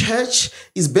if a church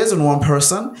is based on one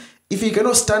person, if you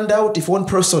cannot stand out if one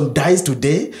person dies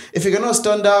today, if you cannot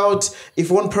stand out if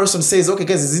one person says, okay,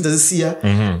 guys, it's into this year,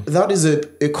 that is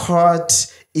a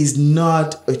cult, is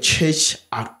not a church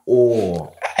at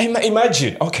all.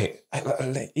 Imagine, okay,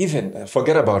 even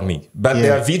forget about me, but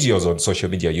there are videos on social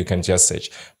media. You can just search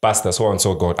pastor so and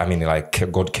so got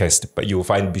cursed, but you'll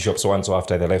find bishop so and so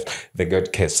after they left, they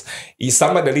got cursed. If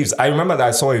somebody leaves, I remember that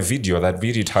I saw a video that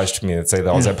really touched me and said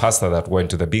there was a pastor that went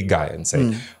to the big guy and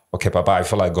said, okay, Papa, I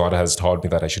feel like God has told me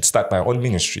that I should start my own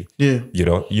ministry.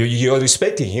 You're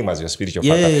respecting him as your spiritual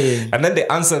father. And then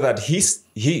the answer that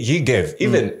he gave,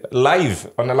 even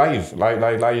live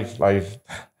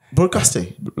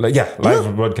broadcasting.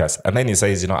 Live broadcast. And then he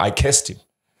says, I cursed him.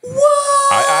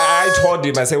 What? I told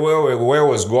him, I said, where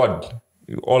was God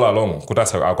all along?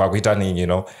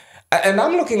 And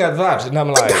I'm looking at that and I'm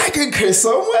like, a guy can curse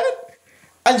someone?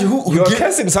 And you're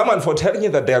cursing someone for telling you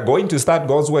that they are going to start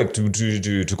God's work,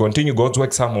 to continue God's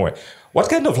work somewhere. What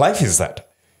kind of life is that?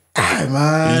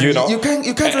 Man, you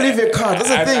can't leave a car. That's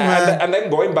the thing, man. And then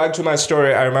going back to my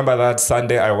story, I remember that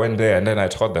Sunday I went there and then I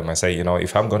told them, I say,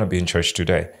 if I'm going to be in church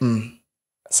today,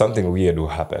 something weird will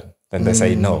happen. Then they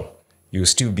say, no, you'll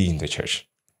still be in the church.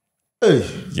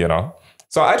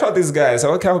 So I told this guy, I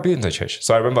said, okay, I'll be in the church.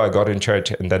 So I remember I got in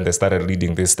church and then they started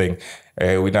leading this thing.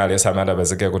 Stuff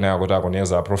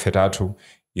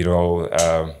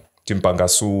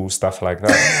like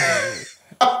that.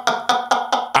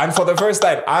 And for the first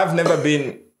time, I've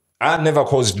never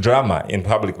caused drama in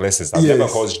public places. I've never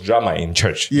caused drama in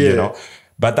church,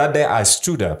 But that day I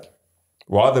stood up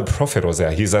while the prophet was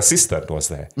there. His assistant was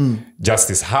there.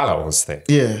 Justice Hala was there.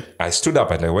 I stood up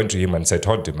and I went to him and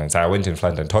told him, I went in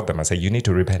front and told them, I said, you need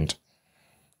to repent.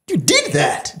 You did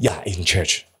that? Yeah, in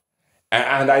church.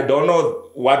 And I don't know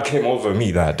what came over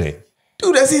me that day.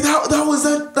 Dude, I see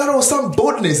that was some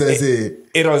boldness, I see.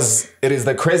 It is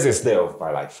the craziest day of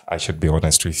my life. I should be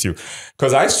honest with you.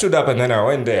 Because I stood up and then I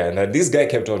went there and this guy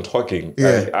kept on talking.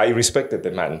 I respected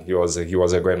the man. He was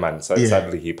a great man.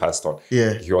 Sadly, he passed on.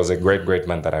 He was a great, great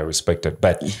man that I respected.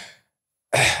 But,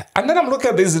 and then I'm looking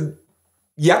at these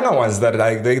younger ones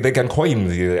that they can call him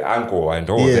the uncle and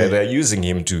all. They're using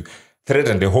him to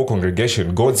threaten the whole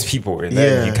congregation, God's people. And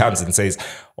then he comes and says,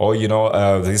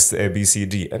 this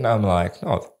ABCD. And I'm like,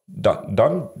 no, don't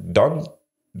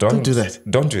do that.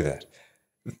 Don't do that.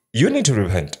 You need to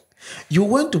repent. You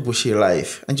went to Bushiri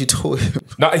Life and you told him.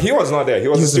 No, he was not there. He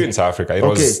was still in South Africa. It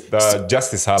was the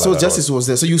Justice Hala. So Justice was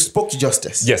there. So you spoke to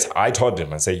Justice? Yes, I told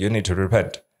him. I said, you need to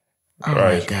repent. Oh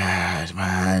my God,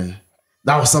 man.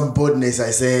 That was some boldness,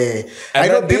 I say.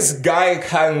 And then this guy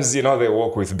comes, they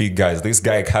work with big guys. This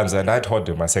guy comes and I told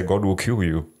him, I said, God will kill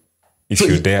you if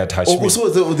you dare touch me. So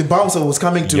the bouncer was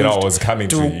coming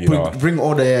to, bring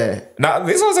order. Now,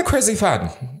 this was the crazy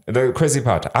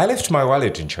part. I left my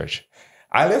wallet in church.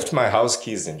 I left my house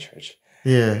keys in church.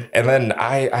 Yeah. And then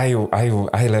I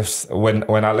left,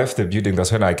 when I left the building,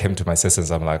 that's when I came to my senses.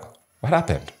 I'm like, what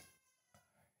happened?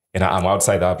 I'm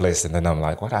outside that place and then I'm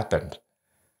like, what happened?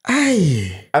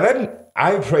 And then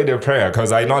I prayed a prayer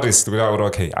because I noticed,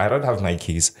 okay, I don't have my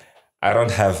keys. I don't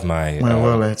have my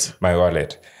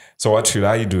wallet. So what should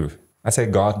I do? I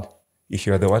said, God, if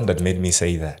you're the one that made me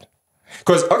say that.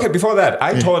 Because, before that,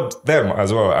 I told them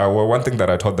as well. One thing that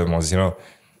I told them was,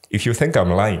 if you think I'm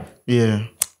lying,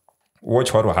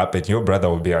 watch what will happen. Your brother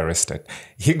will be arrested.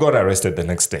 He got arrested the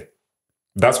next day.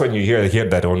 That's when you hear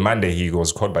that on Monday he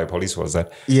was caught by police, was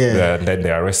that? And then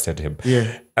they arrested him.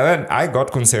 Yeah. And then I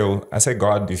got Kunseo. I said,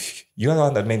 God, if you're the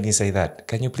one that made me say that,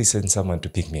 can you please send someone to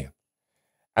pick me up?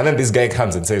 And then this guy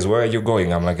comes and says, where are you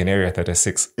going? I'm like, in area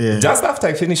 36. Yeah. Just after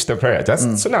I finished the prayer,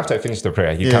 soon after I finished the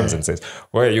prayer, he comes and says,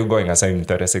 where are you going? I said, in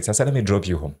 36. I said, let me drop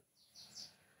you home.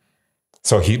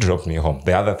 So he dropped me home.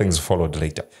 The other things followed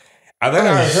later. And then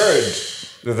I heard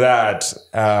that,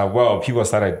 people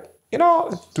started,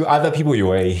 to other people you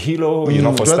were a hero,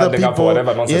 for standing up for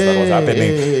whatever nonsense that was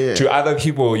happening. Yeah. To other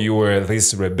people, you were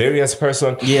this rebellious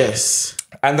person. Yes.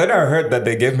 And then I heard that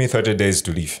they gave me 30 days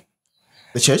to leave.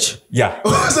 The church? Yeah.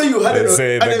 So you had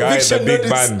the big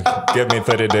man gave me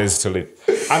 30 days to leave.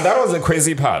 And that was the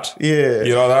crazy part. Yeah.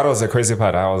 That was the crazy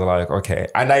part. I was like, okay.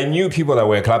 And I knew people that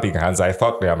were clapping hands. I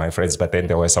thought they were my friends, but then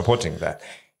they were supporting that.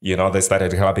 They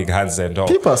started clapping hands and all.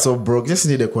 People are so broke. Just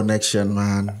need a connection,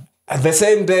 man. The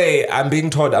same day, I'm being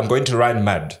told I'm going to run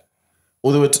mad.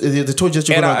 Or they told you that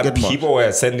you're going to get mad. People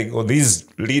were these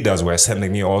leaders were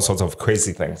sending me all sorts of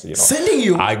crazy things. Sending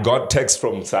you? I got texts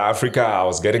from South Africa. I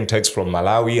was getting texts from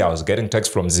Malawi. I was getting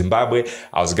texts from Zimbabwe.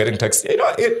 I was getting texts.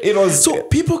 It was. So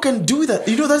people can do that.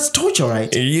 That's torture,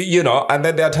 right? And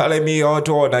then they're telling me, oh,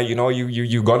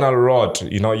 you're gonna rot.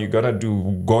 You're gonna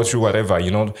go through whatever.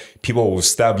 People will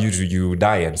stab you till you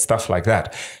die and stuff like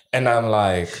that. And I'm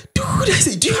like, dude, I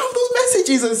say, do you have those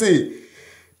messages? I say.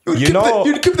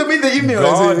 You'd keep them in the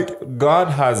email. God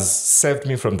has saved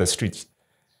me from the streets.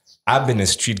 I've been a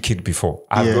street kid before.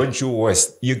 I've gone through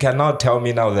worse. You cannot tell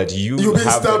me now that you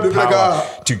have the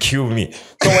power to kill me.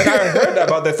 So when I heard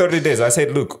about the 30 days, I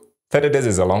said, look, 30 days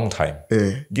is a long time.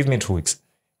 Give me 2 weeks.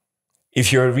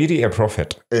 If you're really a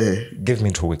prophet, give me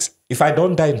 2 weeks. If I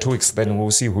don't die in 2 weeks, then we'll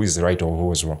see who is right or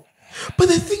who is wrong. But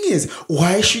the thing is,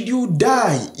 why should you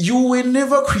die? You were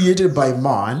never created by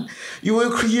man. You were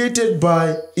created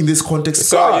by, in this context,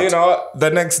 God. So, the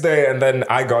next day, and then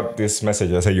I got this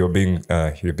message. I said, you've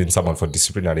been summoned for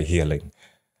disciplinary hearing.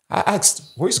 I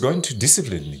asked, who is going to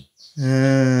discipline me?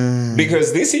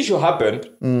 Because this issue happened,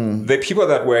 the people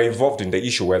that were involved in the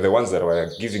issue were the ones that were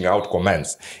giving out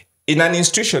commands. In an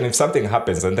institution, if something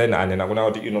happens, and then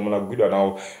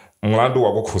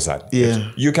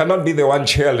you cannot be the one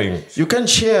cheering. You can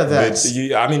share that.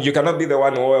 You cannot be the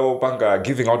one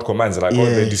giving out commands like,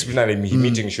 the disciplinary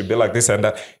meeting should be like this and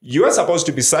that. You are supposed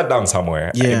to be sat down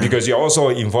somewhere because you're also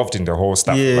involved in the whole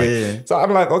stuff. So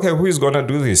I'm like, okay, who is going to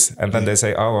do this? And then they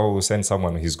say, we'll send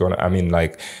someone who's going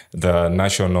to, the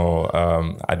National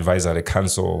Advisory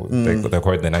Council, they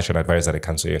call it the National Advisory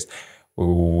Council, yes.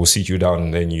 We'll sit you down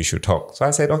and then you should talk. So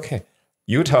I said, okay,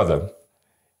 you tell them.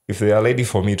 If they are ready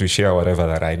for me to share whatever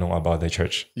that I know about the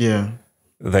church,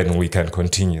 then we can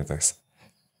continue this.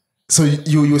 So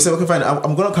you say, okay, fine,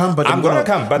 I'm going to come, but I'm going to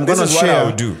come, but this is what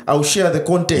I'll do. I'll share the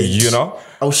content.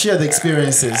 I'll share the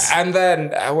experiences. And then,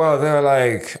 they were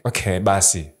like, okay,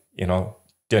 basi,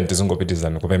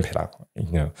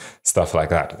 stuff like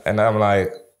that. And I'm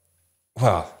like,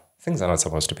 well, things are not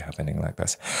supposed to be happening like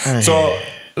this. So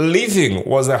leaving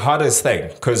was the hardest thing,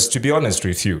 because to be honest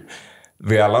with you,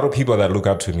 there are a lot of people that look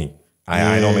up to me.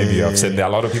 I know maybe you have said there are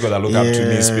a lot of people that look up to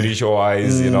me spiritual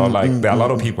wise, there are a lot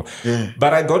of people.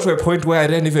 But I got to a point where I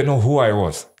didn't even know who I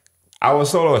was. I was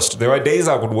so lost. There were days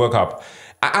I would wake up.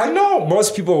 I know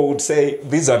most people would say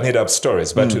these are made up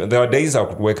stories, but there are days I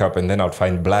would wake up and then I'd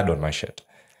find blood on my shirt.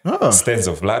 Stains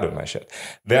of blood on my shirt.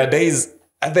 There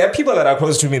are people that are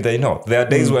close to me, they know. There are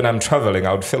days when I'm traveling,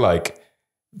 I would feel like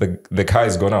the car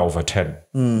is gonna overturn.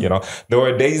 There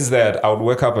were days that I would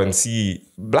wake up and see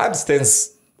blood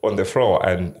stains on the floor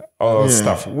and all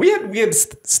stuff. Weird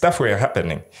stuff were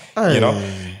happening.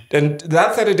 And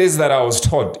that 30 days that I was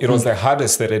taught, it was the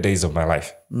hardest 30 days of my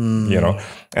life. And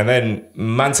then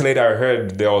months later, I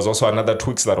heard there was also another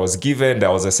tweaks that was given.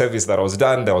 There was a service that was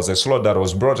done. There was a slot that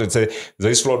was brought. It said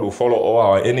this slot will follow all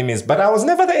our enemies. But I was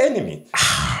never the enemy.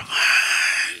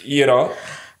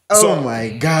 Oh my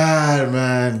God,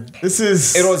 man.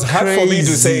 It was hard for me to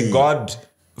say God.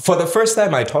 For the first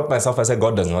time I taught myself, I said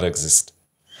God does not exist.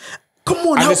 Come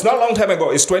on. And it's not a long time ago.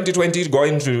 It's 2020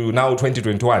 going to now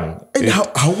 2021. And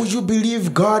how would you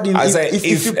believe God if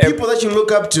the people that you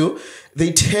look up to,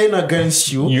 they turn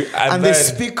against you and they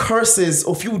speak curses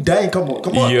of you dying? Come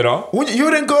on. You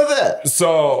didn't go there.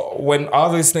 So when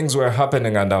all these things were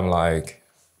happening and I'm like,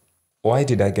 why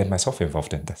did I get myself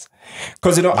involved in this?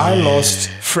 Because, I lost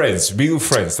friends, real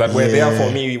friends that were there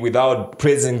for me without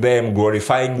praising them,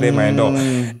 glorifying them and all.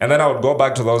 And then I would go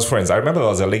back to those friends. I remember there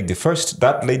was a lady.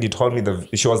 That lady told me,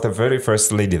 she was the very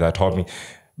first lady that told me.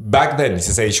 Back then,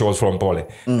 she said she was from Pole.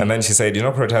 And then she said,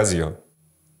 Protasio,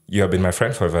 you have been my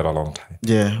friend for a very long time.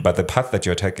 Yeah. But the path that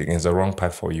you're taking is the wrong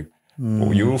path for you.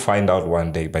 You will find out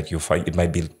one day, but it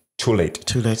might be too late.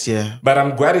 Too late, yeah. But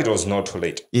I'm glad it was not too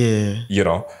late. Yeah. You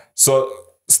know? So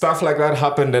stuff like that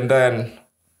happened. And then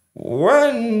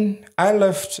when I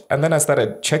left and then I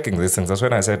started checking these things, that's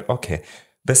when I said, okay,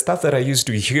 the stuff that I used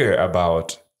to hear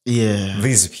about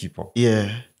these people.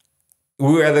 Yeah.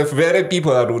 We were the very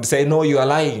people that would say, no, you are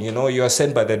lying, you know, you are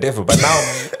sent by the devil. But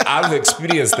now I've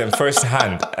experienced them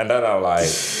firsthand. And then I'm like,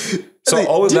 so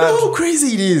all do you that. know how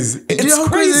crazy it is? Do you know how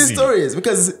crazy this story is?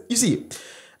 Because you see,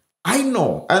 I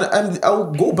know, and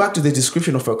I'll go back to the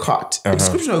description of a cult. The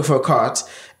description of a cult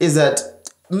is that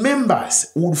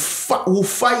members will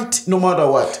fight no matter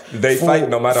what. They fight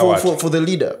no matter what. For the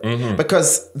leader.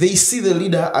 Because they see the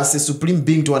leader as a supreme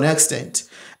being to an extent.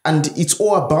 And it's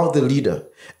all about the leader.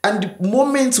 And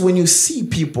moments when you see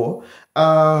people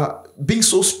being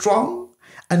so strong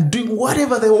and doing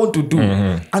whatever they want to do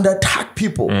and attack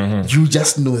people, you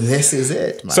just know this is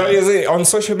it, man. So you see, on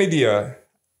social media,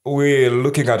 we're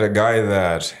looking at a guy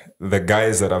that the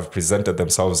guys that have presented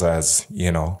themselves as,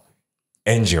 you know,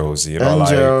 angels, you know,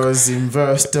 angels,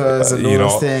 investors, and all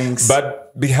those things.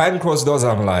 But behind closed doors,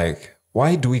 I'm like,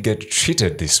 why do we get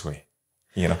treated this way?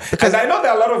 You know, because I know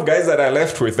there are a lot of guys that I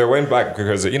left with, they went back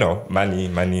because, you know, money,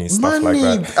 stuff like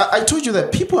that. I told you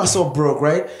that people are so broke,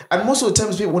 right? And most of the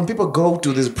times when people go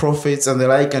to these prophets and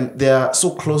they are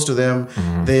so close to them,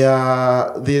 they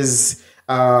are these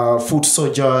foot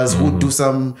soldiers who do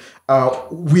some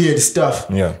weird stuff.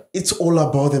 Yeah. It's all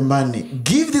about the money.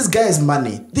 Give these guys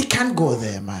money. They can't go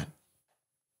there, man.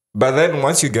 But then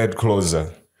once you get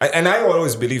closer, and I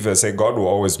always believe, I say, God will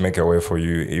always make a way for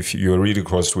you. If you're really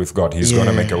close with God, He's going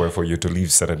to make a way for you to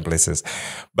leave certain places.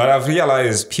 But I've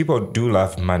realized people do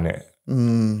love money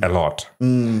a lot.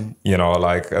 You know,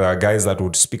 like guys that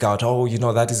would speak out, oh, you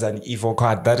know, that is an evil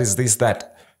card. That is this,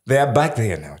 that. They are back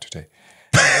there now today.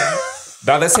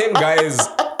 They're the same guys.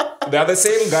 They are the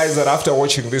same guys that after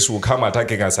watching this will come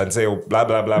attacking us and say, oh, blah,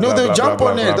 blah, blah, no, blah, they'll blah, jump blah,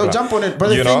 on blah, it. blah, They'll blah. jump on it. But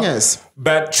the thing is...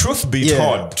 But truth be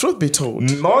told... Truth be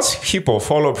told. Most people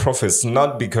follow prophets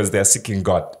not because they're seeking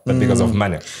God, but because of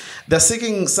money. They're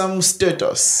seeking some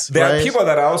status. There are people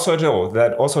that I also know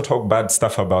that also talk bad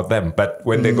stuff about them. But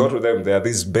when they go to them, they are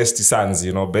these best sons,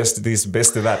 you know, best this,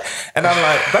 best that. And I'm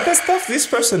like, but the stuff this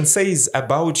person says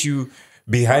about you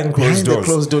behind closed doors. The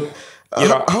closed door. You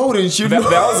know, how wouldn't you know?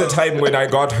 There was a time when I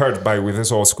got hurt with this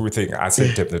whole screw thing. I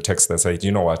sent him the text that said,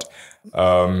 you know what?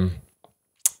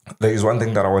 There is one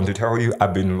thing that I want to tell you.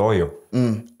 I've been loyal.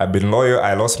 I've been loyal.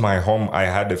 I lost my home. I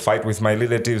had a fight with my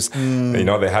relatives. You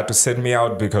know, they had to send me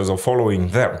out because of following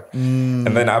them. And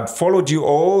then I've followed you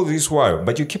all this while,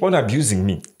 but you keep on abusing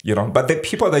me, you know. But the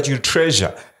people that you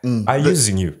treasure are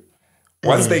using you.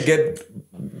 Once they get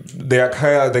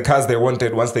the cars they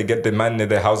wanted, once they get the money,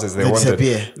 the houses they wanted,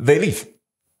 they leave.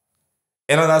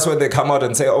 And then that's when they come out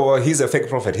and say, oh, he's a fake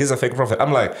prophet. He's a fake prophet.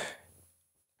 I'm like,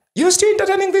 you're still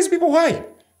entertaining these people. Why?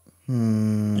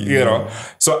 You know?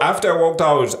 So after I walked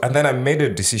out, and then I made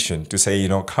a decision to say, you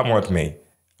know, come what may,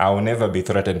 I will never be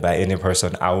threatened by any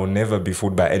person. I will never be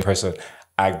fooled by any person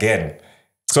again.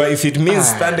 So if it means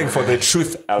standing for the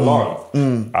truth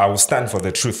alone, I will stand for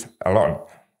the truth alone.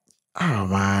 Oh,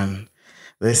 man.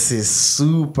 This is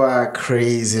super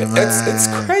crazy, man. It's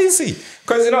crazy.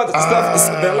 Because, you know, there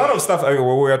are a lot of stuff. I mean,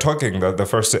 when we were talking the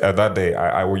first that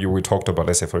day, we talked about,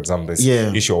 let's say, for example, this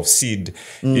issue of seed,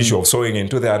 issue of sowing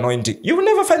into the anointing. You will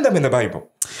never find them in the Bible.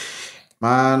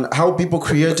 Man, how people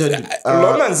created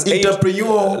Romans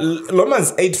entrepreneur.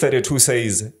 Romans 8:32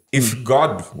 says, if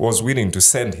God was willing to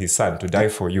send his son to die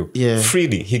for you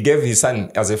freely, he gave his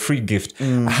son as a free gift.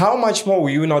 How much more will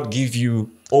you not give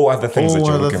you all other things that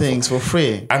you're looking for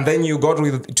free? And then you go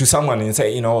to someone and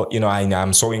say,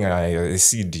 I'm sowing a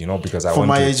seed, you know, because I want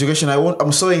my education.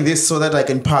 I'm sowing this so that I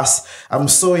can pass. I'm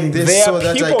sowing this so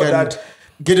that I can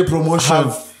get a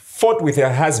promotion. Fought with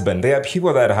their husband. There are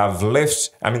people that have left.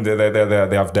 I mean,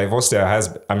 they have divorced their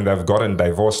husband. I mean, they've gotten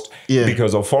divorced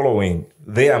because of following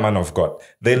their man of God.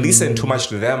 They listen too much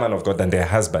to their man of God than their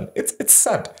husband. It's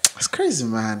sad. It's crazy,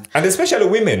 man. And especially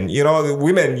women. You know, the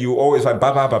women, you always find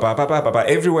Papa,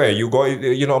 everywhere you go.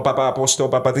 You know, Papa Apostle,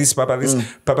 Papa this, Papa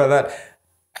that.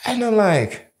 And I'm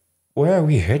like, where are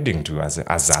we heading to as a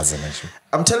nation?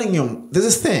 I'm telling you, there's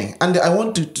this thing, and I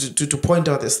want to point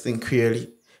out this thing clearly.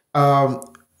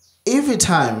 Every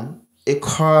time a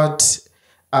court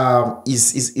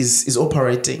is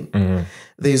operating,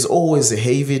 there's always a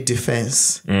heavy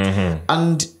defense.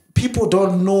 And people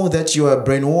don't know that you are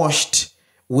brainwashed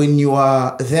when you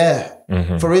are there.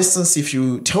 For instance, if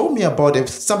you tell me about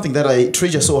something that I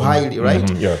treasure so highly, right?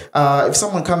 If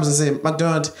someone comes and says,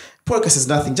 McDonald, podcast is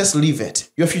nothing, just leave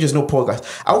it. Your future is no podcast.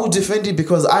 I will defend it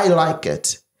because I like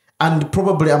it. and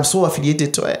probably I'm so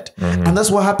affiliated to it. And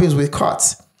that's what happens with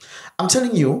courts. I'm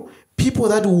telling you, people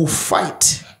that will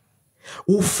fight,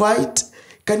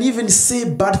 can even say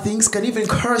bad things, can even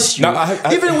curse you. Now,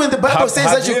 even when the Bible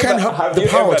says that you can't have the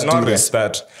power to do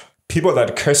that. People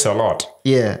that curse a lot,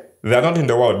 they're not in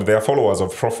the world, they're followers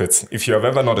of prophets. If you have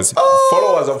ever noticed,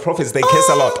 followers of prophets, they curse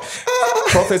a lot.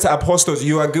 Prophets, apostles,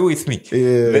 you agree with me.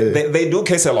 They do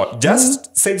curse a lot.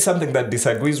 Just say something that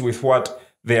disagrees with what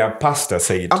their pastor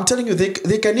said. I'm telling you,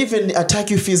 they can even attack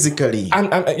you physically.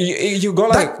 And you go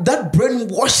like... That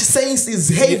brainwash sense is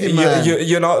heavy, man.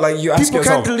 You know, like you ask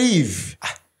yourself... People can't leave.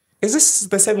 Is this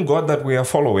the same God that we are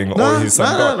following? Or is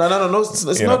some God? No.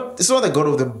 It's not the God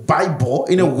of the Bible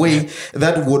in a way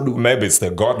that would... Maybe it's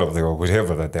the God of the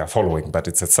whatever that they are following, but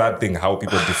it's a sad thing how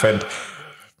people defend...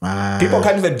 People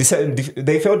can't even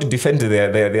they fail to defend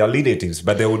their leaders,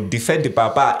 but they would defend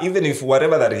Papa even if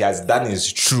whatever that he has done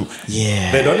is true.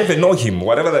 They don't even know him.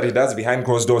 Whatever that he does behind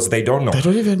closed doors, they don't know. They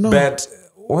don't even know. But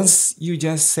once you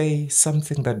just say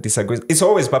something that disagrees, it's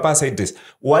always Papa said this.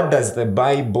 What does the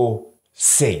Bible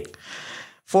say?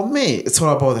 For me, it's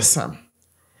all about the same.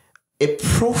 A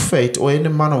prophet or any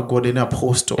man of God, any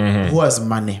apostle who has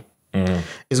money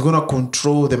is going to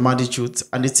control the multitudes,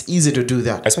 and it's easy to do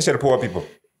that. Especially poor people.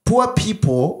 Poor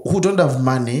people who don't have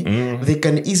money, they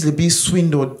can easily be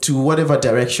swindled to whatever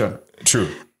direction. True.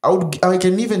 I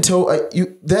can even tell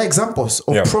you there are examples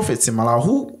of prophets in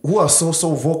Malawi who are so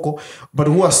vocal, but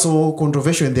who are so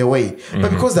controversial in their way. But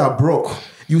because they are broke,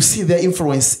 you see their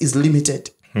influence is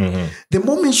limited. The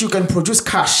moment you can produce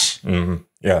cash, you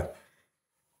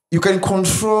can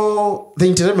control the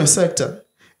entertainment sector.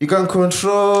 You can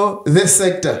control this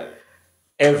sector.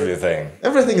 Everything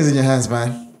is in your hands,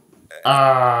 man.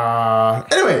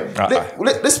 Anyway,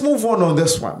 let's move on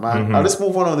this one, man. Let's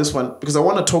move on this one because I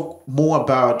want to talk more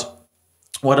about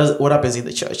what happens in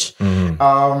the church.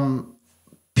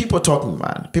 People talking,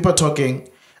 man. People talking.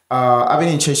 I've been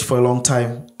in church for a long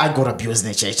time. I got abused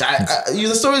in the church.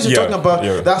 The stories you're talking about,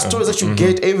 there are stories that you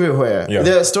get everywhere.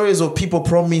 There are stories of people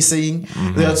promising.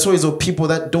 There are stories of people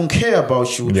that don't care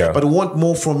about you, but want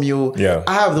more from you.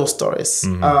 I have those stories.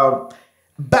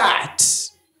 But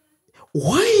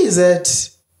why is it,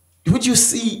 would you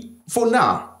see, for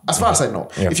now, as far as I know,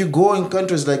 if you go in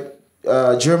countries like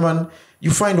German,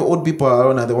 you find the old people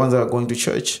around are the ones that are going to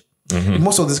church. In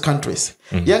most of these countries,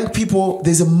 young people,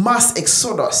 there's a mass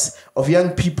exodus of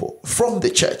young people from the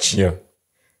church.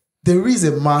 There is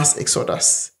a mass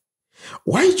exodus.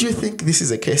 Why do you think this is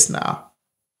the case now?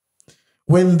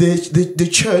 When the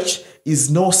church is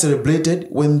not celebrated,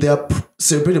 when they are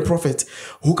celebrated prophets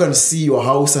who can see your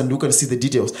house and who can see the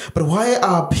details. But why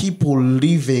are people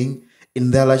living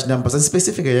in their large numbers, and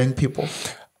specifically young people?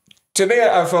 Today,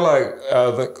 I feel like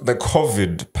the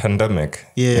COVID pandemic,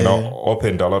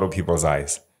 opened a lot of people's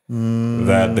eyes.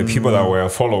 That the people that were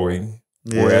following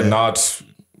were not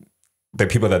the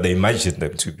people that they imagined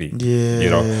them to be.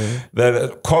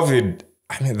 The COVID,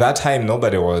 I mean, that time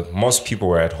most people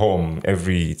were at home.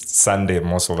 Every Sunday,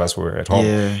 most of us were at home.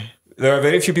 There were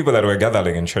very few people that were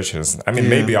gathering in churches. I mean,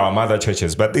 maybe our mother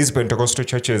churches, but these Pentecostal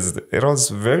churches, there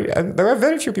were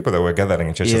very few people that were gathering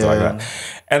in churches like that.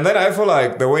 And then I feel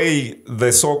like the way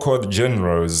the so-called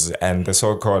generals and the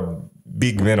so-called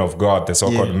big men of God, the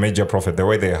so-called major prophet, the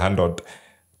way they handled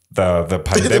the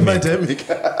pandemic.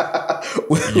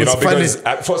 Because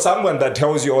for someone that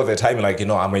tells you all the time, like,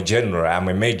 I'm a general, I'm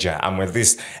a major, I'm with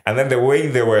this. And then the way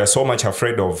they were so much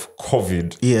afraid of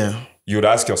COVID. You'd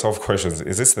ask yourself questions.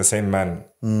 Is this the same man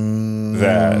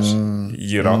that,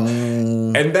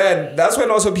 And then that's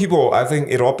when also I think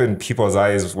it opened people's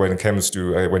eyes when it comes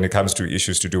to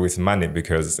issues to do with money,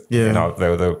 because,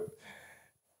 the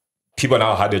people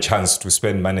now had a chance to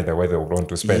spend money the way they want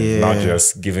to spend, not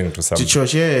just giving to some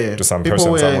church, to some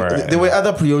person somewhere. There were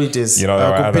other priorities, there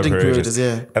were competing other priorities.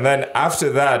 And then after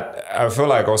that, I feel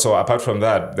like also apart from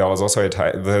that, there was also a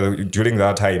time during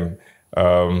that time.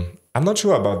 I'm not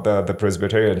sure about the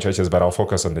Presbyterian churches, but I'll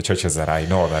focus on the churches that I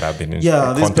know that I've been in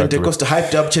these Pentecostal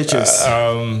hyped up churches.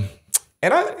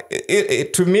 And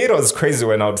to me, it was crazy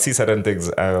when I would see certain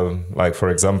things. Like, for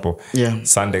example,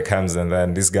 Sunday comes and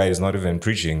then this guy is not even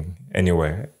preaching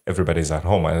anywhere. Everybody's at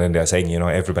home. And then they're saying,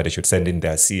 everybody should send in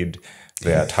their seed,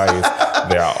 their tithe,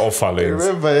 their offerings.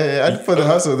 Remember, for the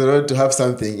house of the Lord to have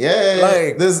something.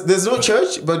 Like, there's no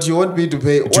church, but you want me to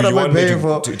pay. What am I paying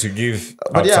for? To give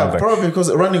But something. Probably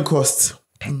because running costs.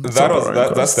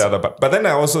 That's the other part. But then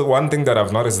one thing that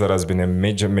I've noticed that has been a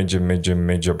major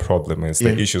problem is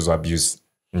the issues of abuse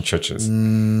in churches.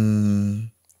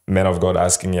 Men of God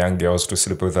asking young girls to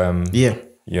sleep with them.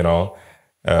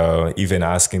 even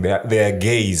asking, they are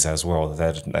gays as well,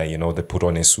 that, they put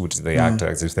on a suit, they act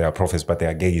as if they are prophets, but they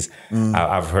are gays.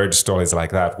 I've heard stories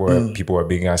like that where people are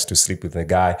being asked to sleep with a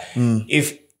guy.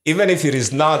 Even if it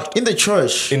is not in the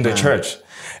church. In the church.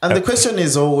 And the question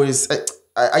is always,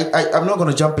 I'm not going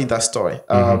to jump in that story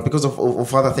because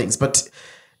of other things, but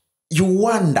you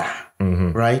wonder,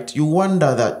 right? You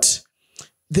wonder that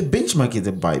the benchmark is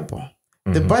the Bible.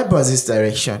 The Bible has this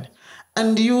direction,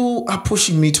 and you are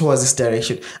pushing me towards this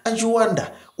direction, and you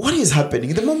wonder what is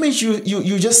happening. The moment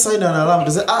you just sign an alarm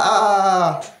to say,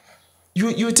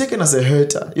 you're taken as a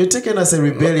hurter. You're taken as a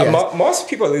rebellious. Most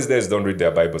people these days don't read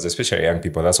their Bibles, especially young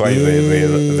people. That's why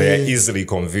they are easily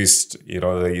convinced.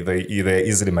 They're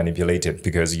easily manipulated,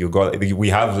 because we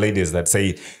have ladies that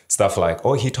say stuff like,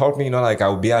 "Oh, he told me,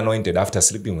 I'll be anointed after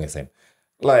sleeping with him."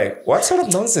 Like, what sort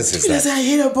of nonsense is that? I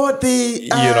hear about the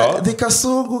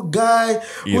Kasongo guy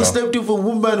who slept with a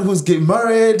woman who's getting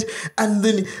married, and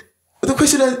then the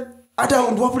question is, and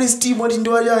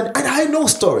I know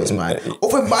stories, man,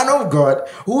 of a man of God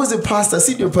who was a pastor,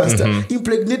 senior pastor,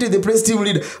 impregnated the praise team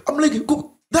leader. I'm like,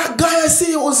 that guy I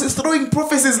see was throwing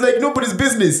prophecies like nobody's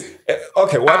business.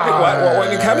 Okay, when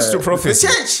it comes to prophecy,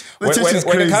 the church is crazy.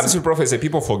 When it comes to prophecy,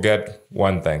 people forget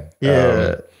one thing.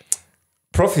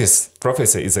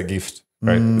 Prophecy is a gift,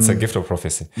 right? It's a gift of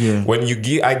prophecy. When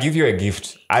I give you a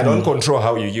gift, I don't control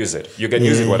how you use it. You can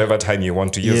use it whatever time you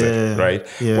want to use it, right?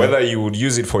 Whether you would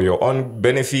use it for your own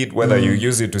benefit, whether you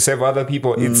use it to save other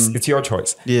people, it's your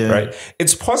choice, right?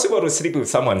 It's possible to sleep with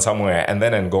someone somewhere and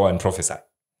then go and prophesy.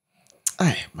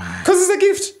 Because it's a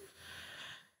gift.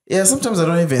 Yeah, sometimes I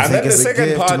don't even think it's a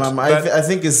gift, I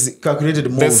think it's calculated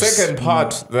most. The second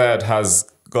part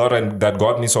that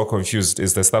got me so confused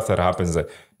is the stuff that happens.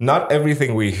 Not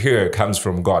everything we hear comes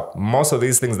from God. Most of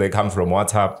these things, they come from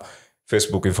WhatsApp,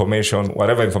 Facebook information,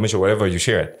 whatever you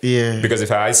share. Because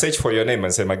if I search for your name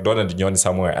and say McDonald John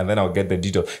somewhere, and then I'll get the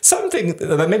detail, something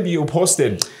that maybe you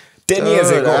posted 10 years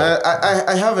ago.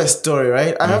 I have a story,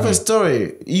 right? I have a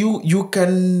story. You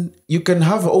can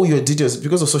have all your details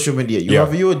because of social media. You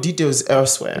have your details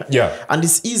elsewhere. And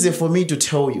it's easy for me to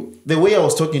tell you. The way I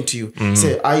was talking to you,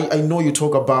 say, I know you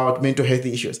talk about mental health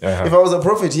issues. If I was a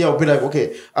prophet here, I would be like,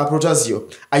 okay, Protasio,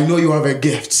 I know you have a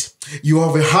gift. You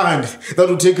have a hand that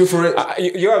will take you for it.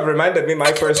 You have reminded me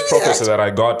my first prophecy that I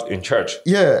got in church.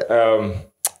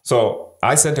 So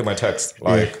I sent him a text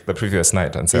the previous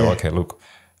night and said, okay, look,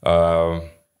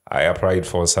 I applied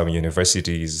for some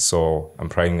universities, so I'm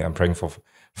praying for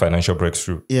financial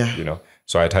breakthrough.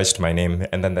 So I attached my name,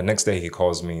 and then the next day he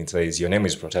calls me and says, "Your name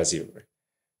is Protasio."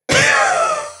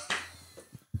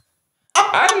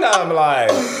 And I'm like,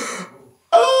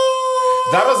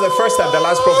 that was the first time, the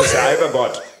last prophecy I ever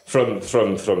got from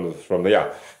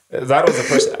that was the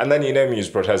first, and then your name is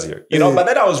Protasio. But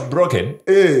then I was broken.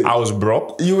 I was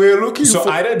broke. You were looking so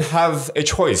I didn't have a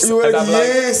choice. You were like,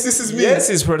 yes, this is me. Yes,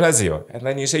 it's Protasio. And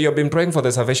then you say you've been praying for the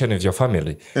salvation of your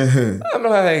family. I'm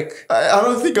like, I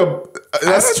don't think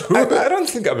that's true. I don't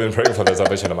think I've been praying for the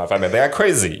salvation of my family. They are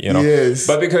crazy, Yes.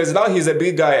 But because now he's a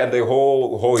big guy and the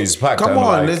whole is packed. Come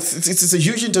on, it's a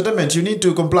huge entertainment. You need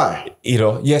to comply.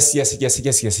 Yes,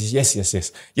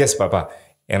 Papa.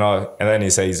 And then he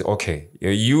says, okay,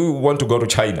 you want to go to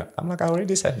China. I'm like, I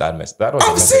already sent that message.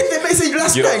 I've sent the message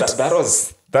last night.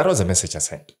 That was a message I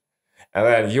sent. And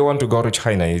then you want to go to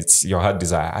China. It's your heart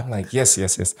desire. I'm like, yes.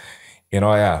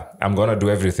 I'm going to do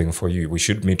everything for you. We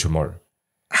should meet tomorrow.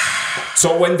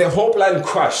 So when the whole plan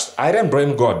crashed, I didn't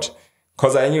blame God,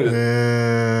 because I knew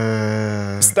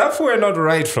stuff were not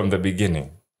right from the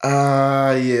beginning.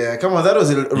 Come on, that was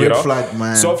a red flag,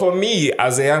 man. So for me,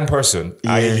 as a young person,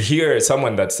 I hear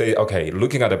someone that say, okay,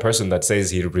 looking at a person that says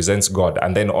he represents God,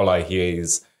 and then all I hear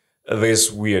is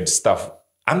this weird stuff.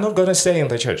 I'm not gonna stay in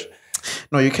the church.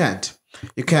 No, you can't.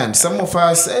 You can't. Some of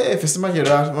us, if it's and I've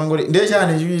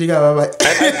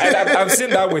seen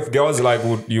that with girls. Like,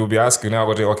 you'll be asking now,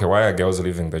 okay, why are girls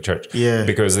leaving the church?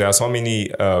 Because there are so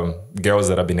many girls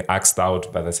that have been asked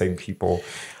out by the same people.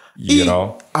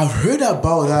 I've heard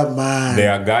about that, man. There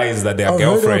are guys that their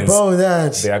girlfriends. Heard about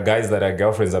that. There are guys that their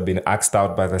girlfriends have been asked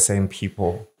out by the same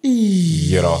people.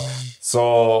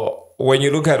 So when you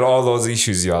look at all those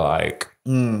issues, you're like,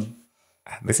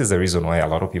 this is the reason why a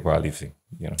lot of people are leaving.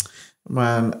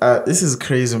 Man, this is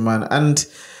crazy, man. And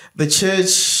the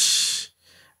church,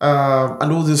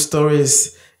 and all these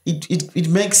stories, it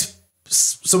makes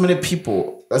so many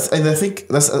people. And I think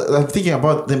I'm thinking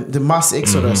about the mass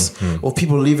exodus of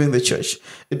people leaving the church.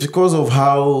 It's because of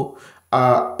how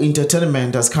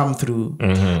entertainment has come through,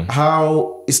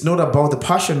 how it's not about the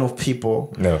passion of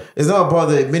people. No. It's not about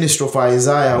the ministry of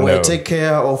Isaiah, where I take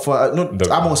care of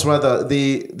Amos, rather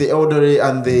the elderly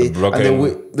and the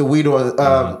widow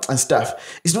and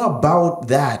stuff. It's not about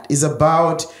that. It's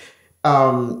about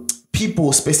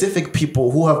people, specific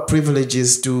people who have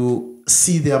privileges to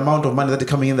see the amount of money that is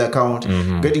coming in the account,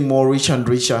 getting more richer and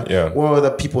richer, while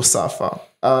other people suffer.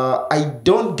 I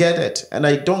don't get it. And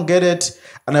I don't get it.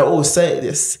 And I always say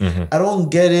this. I don't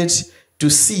get it to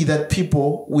see that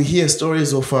people, we hear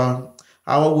stories of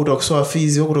when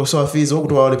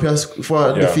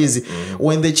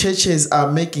the churches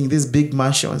are making these big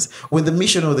mansions, when the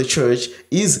mission of the church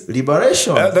is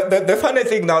liberation. The funny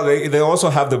thing now, they also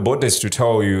have the boldness to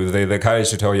tell you, the courage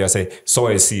to tell you, I say, sow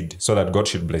a seed so that God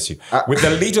should bless you. With the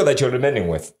little that you're remaining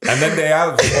with. And then they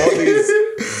have all these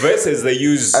verses they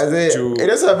use to... It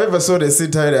doesn't have ever sowed a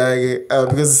seed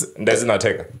because... Does not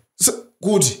take it. So,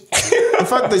 good. In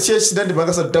fact, the church didn't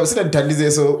because of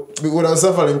so when I was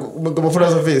suffering,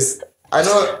 my face. I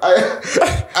know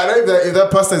if that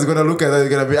pastor is gonna look at that, he's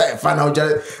gonna be fine out.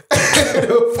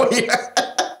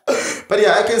 But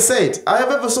yeah, I can say it. I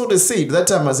have ever sowed a seed that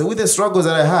time. I said, with the struggles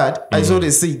that I had, I sowed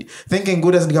a seed, thinking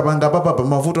good as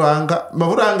mafuta anga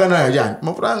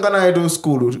na do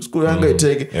school anga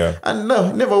take, and no,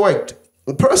 it never worked.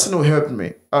 The person who helped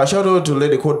me, shout out to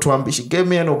Lady called Twambi. She gave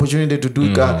me an opportunity to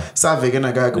do survey,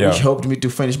 which helped me to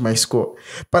finish my score.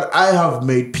 But I have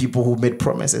made people who made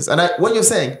promises, and what you're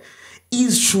saying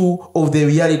is true of the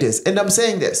realities. And I'm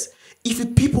saying this: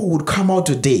 if people would come out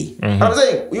today, I'm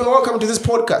saying you're welcome to this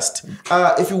podcast.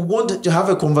 If you want to have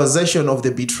a conversation of the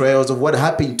betrayals of what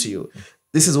happened to you,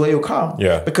 this is where you come.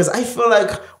 Because I feel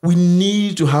like we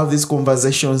need to have these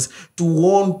conversations to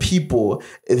warn people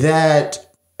that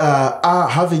are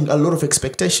having a lot of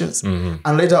expectations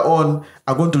and later on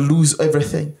are going to lose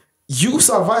everything. You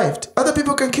survived. Other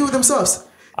people can kill themselves.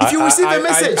 If you receive a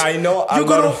message, I know a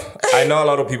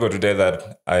lot of people today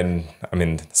that I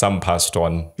mean, some passed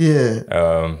on.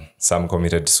 Some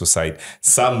committed suicide.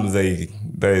 Some they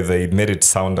made it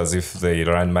sound as if they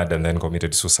ran mad and then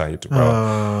committed suicide.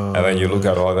 And then you look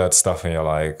at all that stuff and you're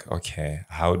like, okay,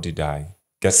 how did I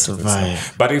get to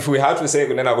this? But if we have to say,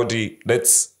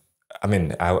 let's. I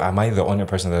mean, am I the only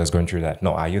person that is going through that?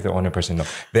 No. Are you the only person? No.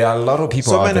 There are a lot of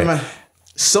people out there.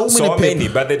 So many,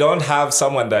 but they don't have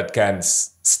someone that can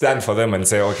stand for them and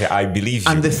say, okay, I believe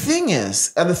you. And the thing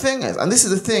is, and this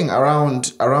is the thing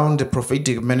around the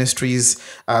prophetic ministries,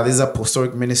 these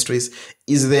apostolic ministries,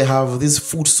 is they have these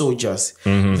foot soldiers,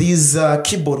 these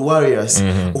keyboard warriors,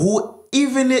 who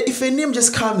even if a name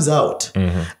just comes out,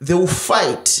 they will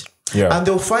fight. And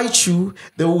they'll fight you,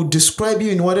 they will describe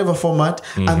you in whatever format,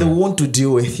 and they want to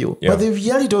deal with you. But the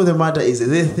reality of the matter is that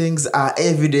these things are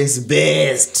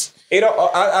evidence-based. You know,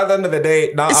 at the end of the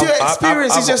day, now it's your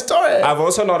experience, it's your story. I've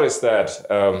also noticed that,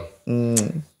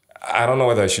 I don't know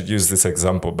whether I should use this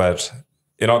example, but,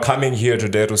 you know, coming here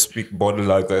today to speak boldly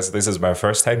like this is my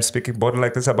first time speaking boldly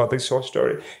like this about this short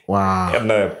story. Wow.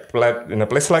 In a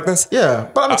place like this. Yeah,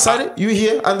 but I'm excited. You're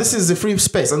here, and this is the free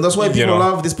space, and that's why people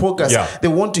love this podcast. They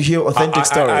want to hear authentic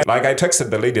stories. Like I texted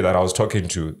the lady that I was talking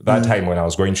to that time when I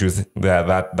was going through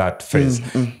that phase.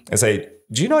 I said,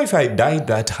 do you know if I died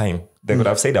that time, they could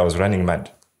have said I was running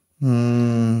mad.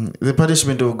 The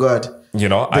punishment of God. You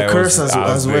know, the curse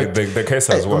has worked. The curse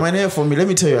has worked. My name for me, let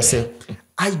me tell you, I say,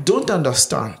 I don't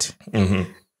understand.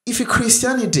 If a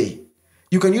Christianity,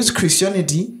 you can use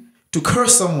Christianity to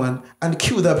curse someone and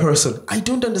kill that person. I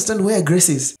don't understand where grace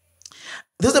is.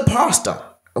 There's a pastor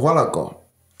a while ago.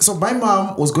 So my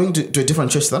mom was going to a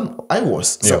different church than I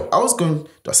was. So I was going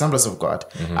to Assemblies of God.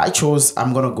 I chose,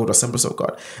 I'm going to go to Assemblies of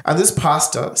God. And this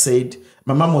pastor said,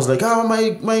 my mom was like,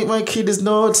 my kid is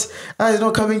not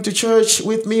coming to church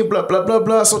with me, blah, blah, blah,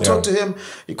 blah. So talk to him.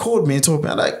 He called me and told me,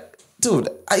 I'm like, dude,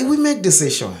 we make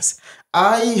decisions.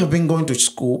 I have been going to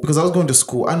school because I was going to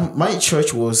school, and my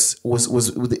church was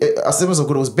the Assemblies of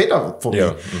God was better for me,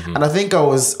 and I think I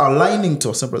was aligning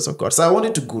to Assemblies of God, so I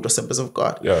wanted to go to Assemblies of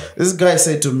God. This guy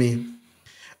said to me,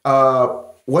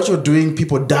 "What you're doing,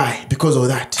 people die because of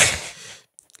that."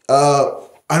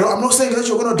 I'm not saying that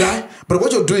you're gonna die, but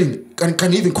what you're doing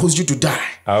can even cause you to die.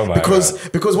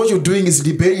 Because what you're doing is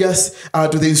rebellious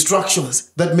to the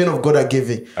instructions that men of God are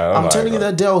giving. I'm telling you,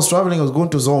 that day I was traveling, I was going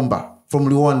to Zomba from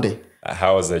Luande.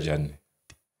 How was the journey?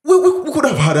 We could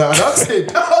have had an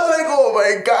accident. I was like, oh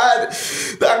my God,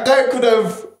 that guy could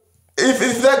have.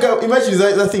 if that guy, imagine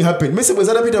that thing happened.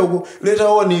 Later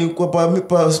on, you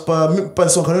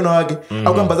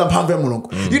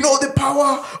know the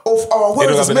power of our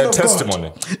words as men of testimony.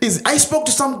 God is I spoke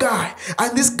to some guy,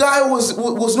 and this guy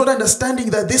was not understanding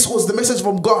that this was the message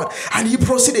from God, and he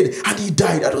proceeded and he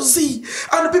died. I don't see.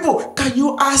 And people, can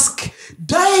you ask?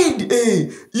 Died?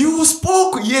 You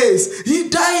spoke? Yes. He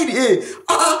died?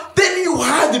 Then you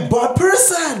had the bad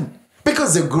person.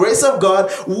 Because the grace of God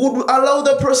would allow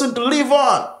that person to live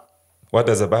on. What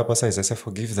does the Bible say? It says,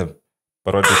 forgive them.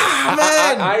 But what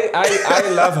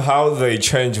I love how they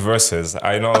change verses.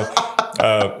 I know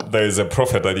there is a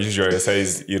prophet that usually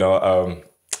says, you know,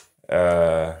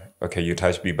 okay, you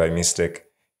touched me by mistake,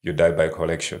 you died by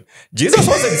collection. Jesus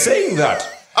wasn't saying that.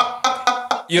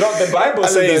 You know, the Bible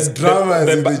says,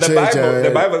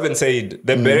 the Bible even said,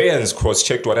 the Bereans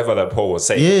cross-checked whatever that Paul was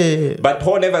saying. Yeah. But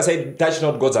Paul never said, touch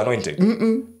not God's anointed.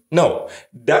 No.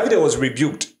 David was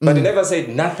rebuked, but he never said,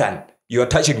 Nathan, you are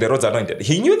touching the Lord's anointed.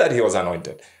 He knew that he was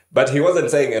anointed, but he wasn't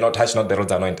saying, you know, touch not the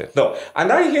Lord's anointed. No. And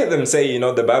I hear them say, you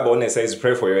know, the Bible only says,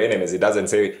 pray for your enemies. It doesn't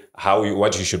say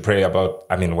what you should pray about,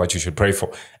 what you should pray for.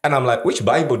 And I'm like, which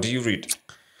Bible do you read?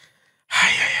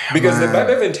 Because the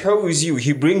Bible even tells you,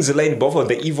 he brings the line both of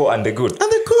the evil and the good. And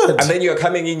the good. And then you're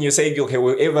coming in, you're saying, okay,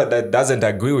 whoever that doesn't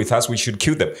agree with us, we should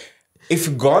kill them.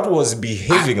 If God was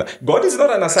behaving, God is not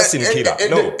an assassin killer.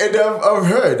 No. And I've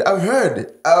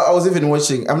heard. I was even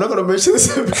watching. I'm not going to mention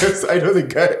this because I know the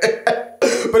guy.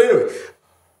 But anyway,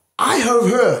 I have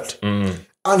heard. And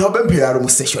I've been paying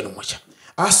session much.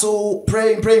 I saw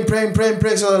praying. So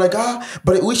they're like,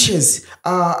 but witches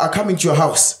are coming to your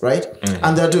house, right?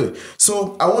 And they're doing.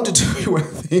 So I want to tell you one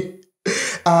thing.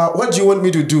 What do you want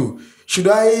me to do? Should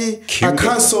I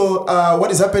cancel what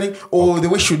is happening, or the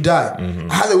witch should die?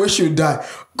 The witch should die.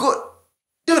 Good,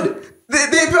 dude.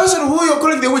 The person who you're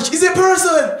calling the witch is a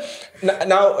person.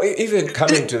 Now, even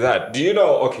coming to that, do you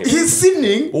know, okay. He's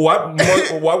sinning.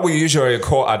 What we usually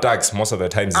call attacks most of the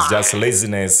times is just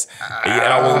laziness.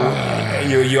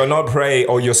 You're not praying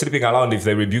or you're sleeping around. If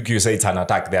they rebuke you, say it's an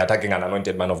attack. They're attacking an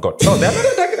anointed man of God. No, they're not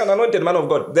attacking an anointed man of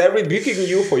God. They're rebuking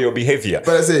you for your behavior.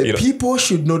 But I say, people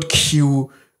should not kill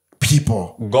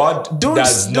people. God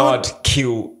does not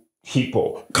kill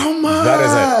people. Come on. That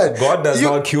is it. God does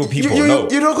not kill people. No.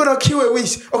 You're not going to kill a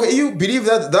witch. Okay, you believe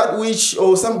that witch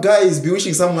or some guy is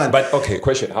bewitching someone. But okay,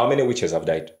 question. How many witches have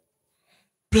died?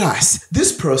 Plus,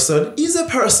 this person is a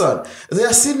person. They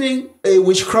are sinning a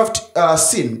witchcraft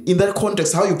sin in that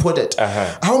context, how you put it.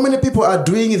 How many people are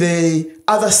doing the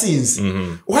other sins?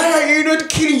 Why are you not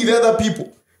killing the other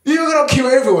people? You're going to kill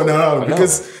everyone around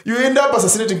because you end up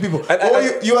assassinating people.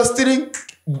 Or you are stealing...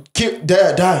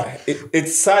 die.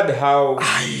 It's sad how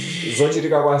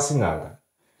zochitika kwasinganga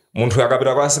muntu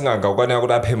akapita kwasinganga ukwanira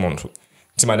kuti aphe muntu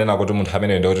timanena kuti muntu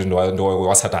amene ndo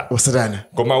wasatana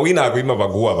koma wina akuima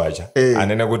paguwa pacha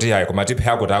anene kuti hayi koma tiphe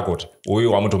akuti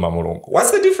uyu wamutuma mulungu.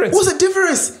 What's the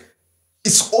difference?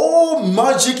 It's all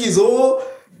magic. Is all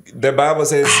the Bible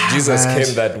says. Jesus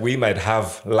came that we might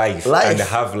have life and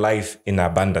have life in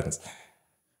abundance.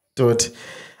 Dude,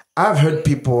 I've heard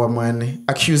people,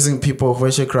 accusing people of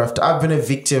witchcraft. I've been a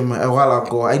victim a while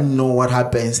ago. I know what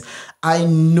happens. I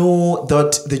know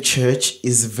that the church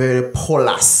is very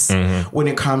porous when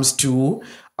it comes to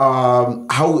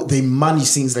how they manage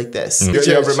things like this.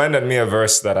 You have reminded me a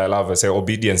verse that I love. I say,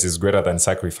 obedience is greater than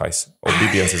sacrifice.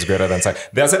 Obedience is greater than sacrifice.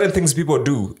 There are certain things people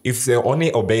do. If they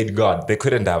only obeyed God, they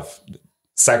couldn't have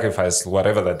sacrificed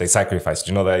whatever that they sacrificed.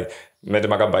 You know, they made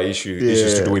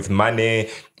issues to do with money,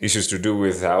 issues to do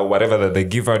with whatever that they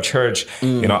give our church.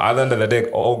 You know, at the end of the day,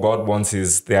 all God wants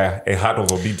is a heart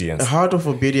of obedience. A heart of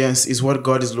obedience is what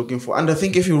God is looking for. And I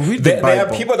think if you read the Bible... There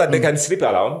are people that they can sleep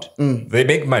around. They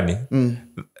make money.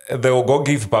 They will go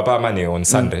give Papa money on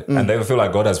Sunday and they will feel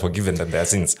like God has forgiven them their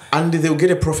sins. And they'll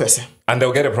get a prophecy. About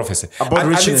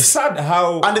richness. And it's sad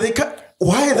how... And they can't...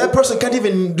 Why that person can't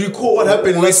even recall what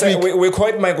happened last week? We call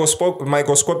it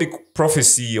microscopic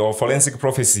prophecy or forensic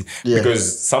prophecy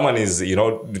because someone is, you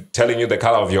know, telling you the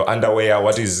color of your underwear.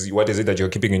 What is it that you're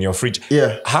keeping in your fridge?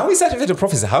 How is that even a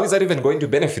prophecy? How is that even going to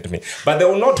benefit me? But they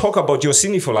will not talk about your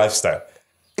sinful lifestyle.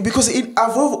 Because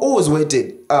I've always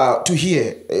waited to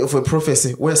hear of a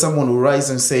prophecy where someone will rise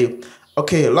and say,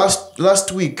 okay,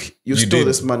 last week you stole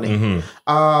this money.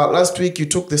 Last week you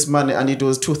took this money and it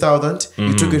was 2,000.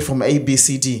 You took it from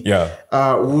ABCD.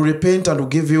 We'll repent and we'll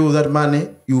give you that money.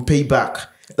 You pay back.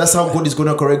 That's how God is going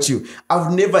to correct you.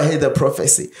 I've never heard that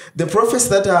prophecy. The prophecies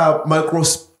that are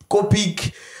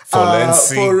microscopic,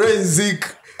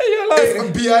 forensic,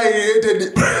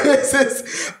 FBI-related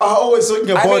prophecies are always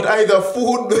talking about either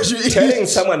food that you eat. Telling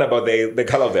someone about the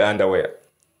color of the underwear.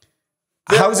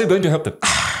 How is it going to help them?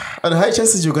 And high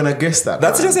chances you're gonna guess that.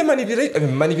 That's just a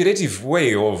manipulative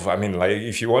way of, I mean, like,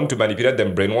 if you want to manipulate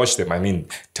them, brainwash them, I mean,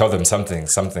 tell them something.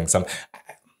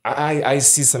 I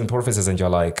see some professors and you're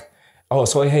like, oh,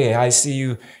 so hey, I see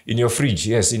you in your fridge.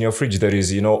 Yes, in your fridge there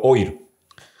is, oil.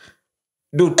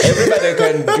 Dude, everybody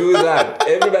can do that.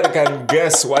 Everybody can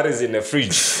guess what is in the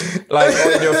fridge. Like,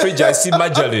 oh, in your fridge, I see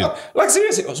margarine. Like,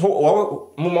 seriously.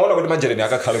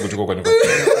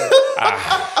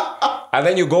 And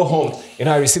then you go home.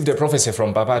 I received a prophecy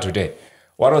from Papa today.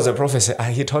 What was the prophecy?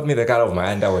 He taught me the color of my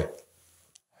underwear.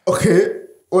 Okay.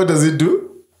 What does it do?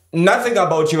 Nothing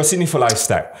about your sinful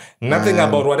lifestyle. Nothing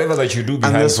about whatever that you do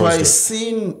behind closed doors. And that's why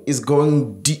sin is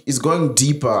going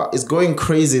deeper. It's going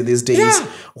crazy these days. Yeah.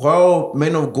 While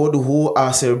men of God who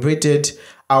are celebrated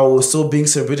are also being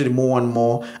celebrated more and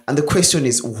more. And the question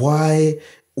is, why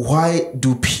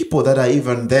do people that are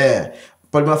even there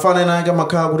who are they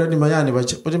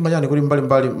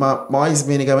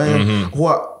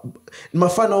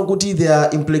are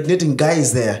impregnating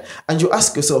guys there, and you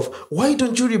ask yourself, why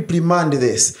don't you reprimand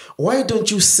this? Why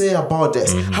don't you say about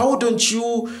this? How don't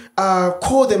you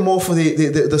call them more for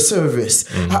the service?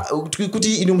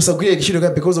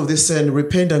 Because of this and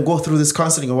repent and go through this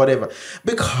counseling or whatever?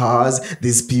 Because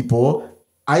these people,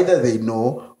 either they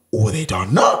know or they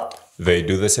don't know. They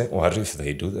do the same. What if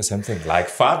they do the same thing? Like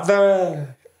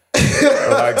father,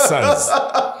 like sons.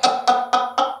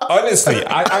 Honestly,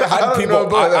 I had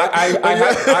people.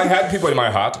 I had people in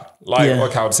my heart. Like,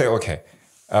 okay, I would say, okay,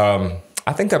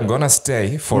 I think I'm gonna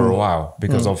stay for a while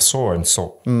because of so and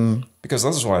so. Because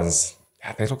those ones,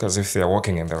 they look as if they are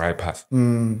walking in the right path.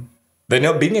 They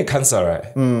know, being a counselor,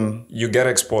 you get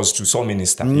exposed to so many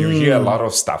stuff. You hear a lot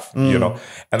of stuff, and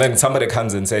then somebody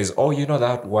comes and says, "Oh, you know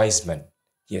that wise man."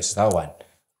 Yes, that one.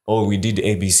 Oh, we did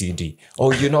ABCD.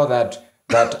 Oh, you know that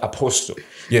apostle.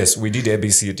 Yes, we did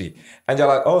ABCD. And you're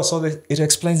like, oh, so it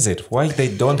explains it. Why they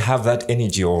don't have that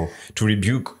energy or to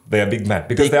rebuke their big man?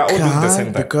 Because they are all doing the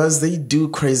same thing. Because they do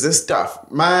crazy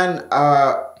stuff. Man,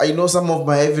 I know some of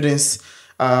my evidence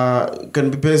can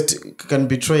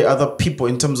betray other people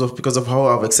in terms of because of how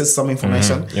I've accessed some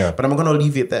information. But I'm going to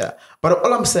leave it there. But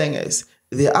all I'm saying is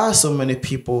there are so many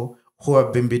people who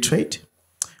have been betrayed,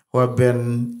 who have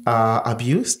been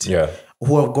abused,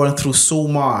 who have gone through so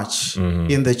much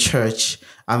in the church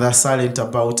and they're silent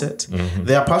about it.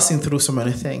 They are passing through so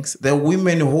many things. There are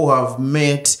women who have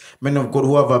met men of God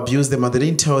who have abused them and they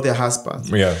didn't tell their husbands.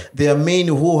 There are men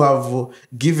who have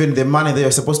given the money they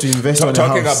are supposed to invest on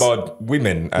Talking about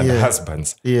women and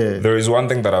husbands, there is one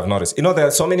thing that I've noticed. There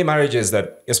are so many marriages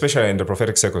that, especially in the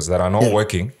prophetic circles, that are not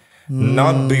working,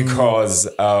 not because...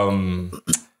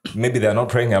 maybe they're not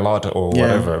praying a lot or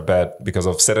whatever, but because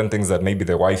of certain things that maybe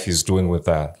the wife is doing with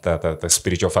the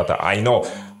spiritual father. I know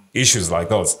issues like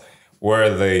those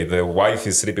where the wife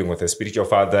is sleeping with the spiritual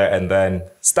father and then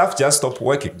stuff just stopped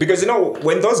working. Because,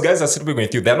 when those guys are sleeping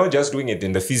with you, they're not just doing it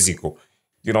in the physical.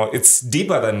 It's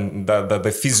deeper than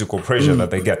the physical pressure that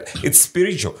they get. It's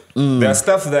spiritual. There's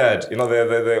stuff that,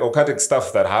 the occultic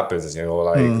stuff that happens,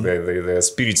 like the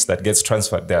spirits that gets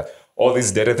transferred there. All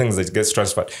these data things that gets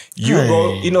transferred. You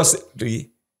go innocently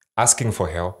asking for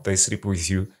help. They sleep with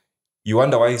you. You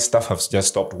wonder why stuff has just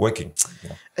stopped working.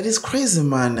 It is crazy,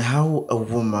 man, how a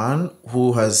woman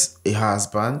who has a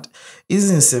husband is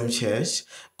in the same church,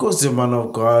 goes to the man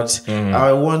of God,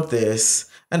 I want this.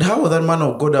 And how will that man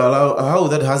of God how will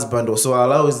that husband also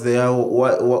allows their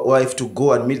wife to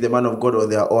go and meet the man of God on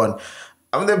their own?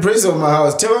 I'm the prince of my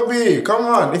house. Tell me, come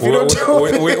on. If you don't tell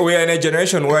me. We are in a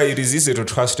generation where it is easy to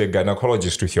trust a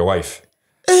gynecologist with your wife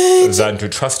than to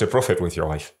trust a prophet with your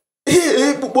wife. You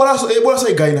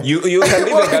can leave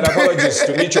a gynecologist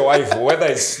to meet your wife, whether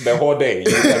it's the whole day.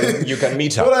 You can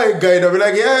meet her.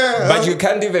 But you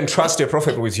can't even trust a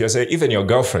prophet with even your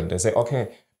girlfriend. They say, okay,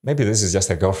 maybe this is just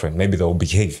a girlfriend. Maybe they'll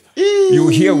behave. You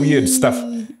hear weird stuff.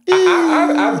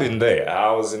 I've been there.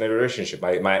 I was in a relationship.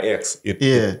 My ex.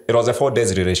 It was a 4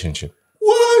 days relationship.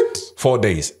 What? 4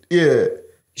 days. Yeah.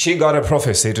 She got a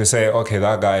prophecy to say, okay,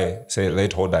 that guy, they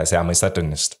told her, I'm a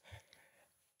Satanist.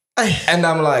 And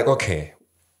I'm like, okay,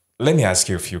 let me ask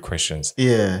you a few questions.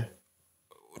 Yeah.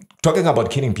 Talking about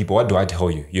killing people, what do I tell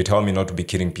you? You tell me not to be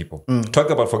killing people.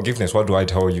 Talking about forgiveness, what do I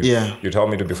tell you? Yeah. You tell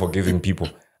me to be forgiving people.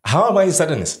 How am I a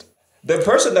Satanist? The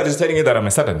person that is telling you that I'm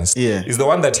a Satanist is the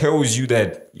one that tells you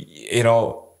that,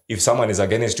 if someone is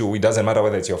against you, it doesn't matter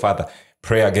whether it's your father,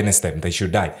 pray against them, they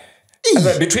should die.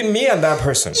 And between me and that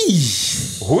person,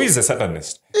 who is a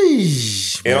Satanist?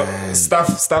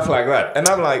 Stuff like that. And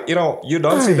I'm like, you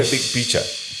don't see the big picture.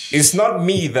 It's not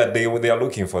me that they are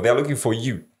looking for. They are looking for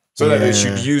you so that they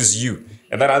should use you.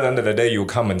 And then at the end of the day, you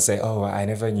come and say, oh, I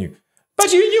never knew.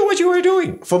 But you knew what you were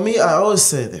doing. For me, I always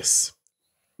say this.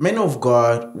 Men of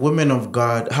God, women of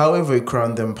God, however you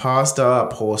crown them, pastor,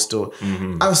 apostle,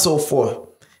 and so forth.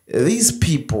 These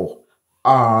people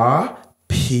are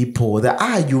people. They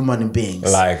are human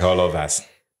beings. Like all of us.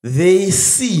 They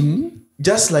sin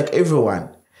just like everyone.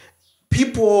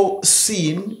 People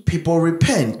sin, people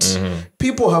repent.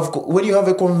 People have, when you have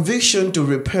a conviction to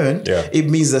repent, it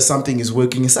means that something is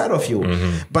working inside of you.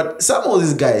 But some of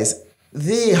these guys,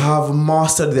 they have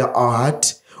mastered the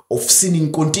art of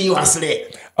sinning continuously.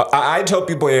 I tell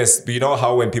people, yes, you know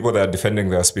how when people that are defending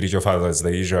their spiritual fathers,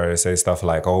 they usually say stuff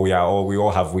like, oh yeah, oh, we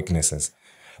all have weaknesses.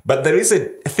 But there is a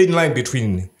thin line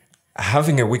between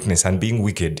having a weakness and being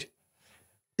wicked.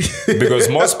 Because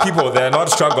most people, they're not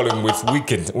struggling with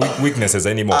weaknesses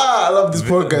anymore. I love this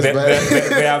podcast, man.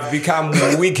 They have become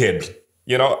wicked.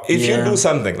 You know, if you do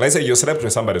something, let's say you slept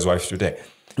with somebody's wife today,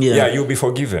 you'll be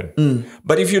forgiven.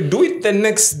 But if you do it the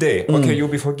next day, okay, you'll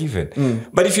be forgiven.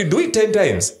 But if you do it 10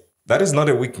 times, that is not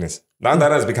a weakness. Now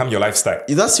that has become your lifestyle.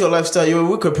 That's your lifestyle. You're a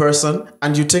wicked person,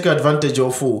 and you take advantage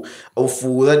of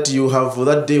that you have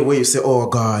that day where you say, "Oh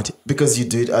God," because you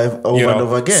do it over and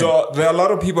over again. So there are a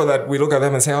lot of people that we look at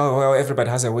them and say, "Oh well,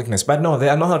 everybody has a weakness," but no, they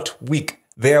are not weak.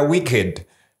 They are wicked.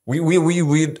 We don't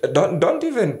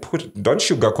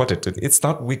sugarcoat it. It's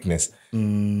not weakness,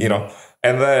 you know.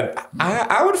 And then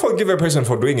I would forgive a person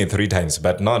for doing it 3 times,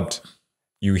 but not.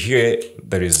 You hear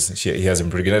he has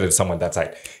impregnated someone that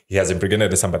side. He has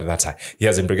impregnated somebody that side. He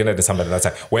has impregnated somebody that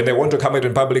side. When they want to come out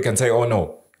in public and say, oh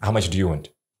no, how much do you want?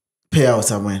 Pay out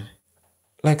someone.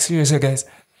 Like seriously, guys.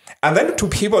 And then to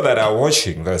people that are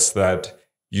watching this, that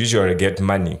usually get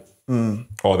money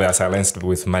or they are silenced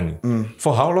with money.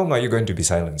 For how long are you going to be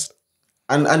silenced?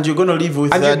 And you're going to live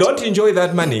with and that. And you don't enjoy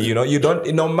that money. You know, you don't,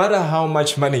 no matter how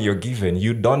much money you're given,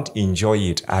 you don't enjoy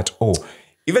it at all.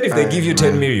 Even if they give you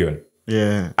 10 million.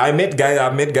 Yeah, I met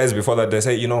guys before that. They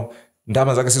say, you know, but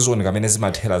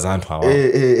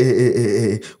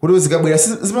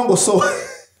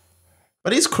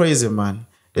it's crazy, man.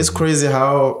 It's crazy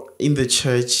how in the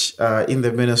church, in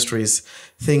the ministries,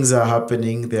 things are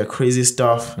happening. There are crazy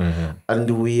stuff, and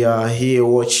we are here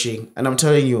watching. And I'm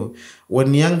telling you,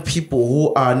 when young people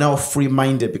who are now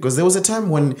free-minded, because there was a time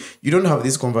when you don't have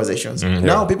these conversations.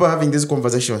 Now people are having these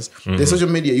conversations. The social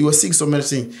media, you are seeing so many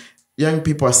things. Young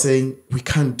people are saying, we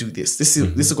can't do this. This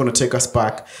is going to take us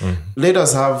back. Let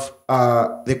us have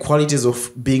the qualities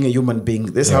of being a human being.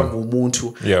 Let's have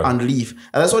Ubuntu and live.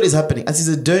 And that's what is happening. And it's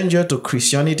a danger to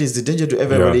Christianity. It's a danger to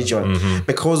every religion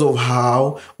because of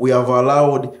how we have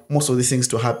allowed most of these things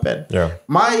to happen.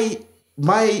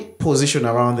 My position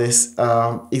around this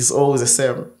is always the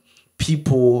same.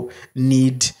 People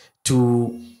need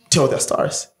to tell their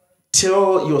stories.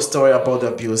 Tell your story about the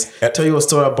abuse. Tell your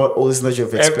story about all this that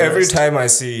you've experienced. Every time I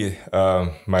see our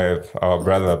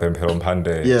brother Pempelo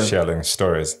Mpande sharing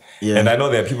stories, and I know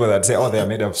there are people that say, oh, they are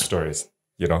made up stories,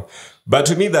 you know. But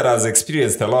to me, that has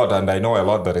experienced a lot, and I know a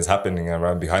lot that is happening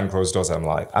around behind closed doors. I'm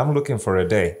like, I'm looking for a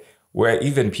day where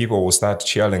even people will start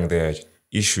sharing their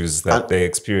issues that they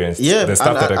experienced, the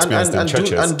stuff that experienced in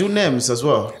churches. And do names as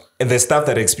well. And the stuff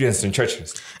that experienced in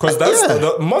churches. Because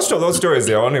that's most of those stories,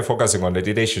 they're only focusing on the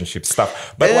relationship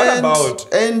stuff. But what about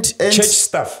church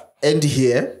stuff? And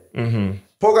here,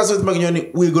 Podcast with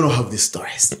Magnoni, we're going to have these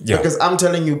stories. Because I'm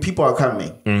telling you, people are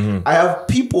coming. I have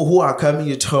people who are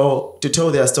coming to tell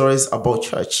their stories about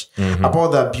church,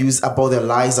 about the abuse, about their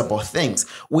lies, about things.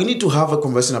 We need to have a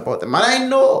conversation about them. And I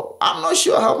know, I'm not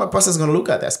sure how my pastor is going to look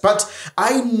at this, but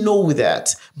I know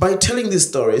that by telling these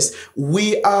stories,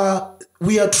 we are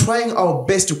trying our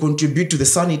best to contribute to the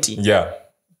sanity.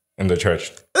 In the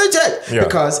church.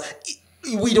 Because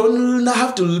we don't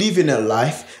have to live in a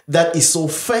life that is so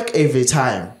fake every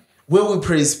time. Where we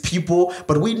praise people,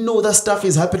 but we know that stuff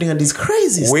is happening and it's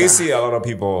crazy We see a lot of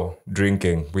people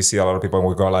drinking. We see a lot of people and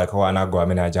we go like, oh,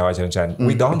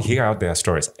 we don't hear out their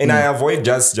stories. And I avoid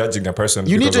just judging a person.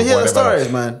 You need to hear the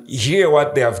stories, man. Hear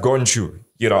what they have gone through.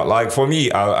 You know, like for me,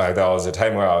 there was a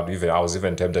time where I was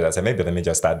even tempted. I said, maybe let me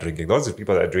just start drinking. Those are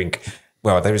people that drink.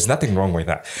 Well, there is nothing wrong with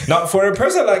that. Now, for a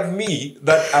person like me,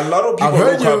 that a lot of people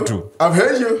look up to. I've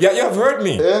heard you. Yeah, you have heard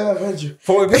me. Yeah, I've heard you.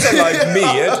 For a person like me,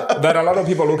 that a lot of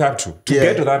people look up to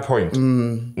get to that point.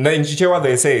 Now, in Chichewa,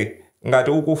 they say, what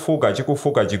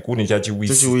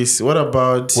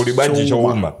about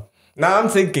Now, I'm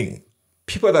thinking,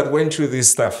 people that went through this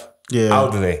stuff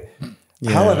out there,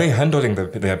 how are they handling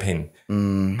their pain?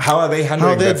 How are they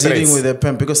handling their threats? How they're dealing with their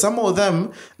pain? Because some of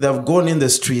them, they've gone in the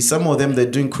streets. Some of them, they're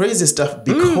doing crazy stuff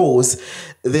because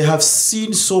they have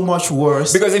seen so much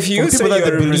worse. Because if you say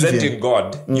you're representing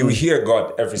God, you hear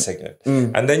God every second.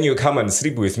 And then you come and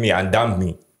sleep with me and dump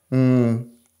me.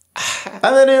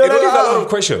 And then you're It like, raises a lot of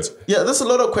questions. Yeah, that's a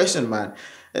lot of question, man.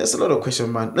 There's a lot of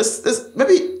question, man. Let's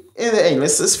maybe in the end,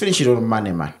 let's finish it on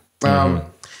money, man.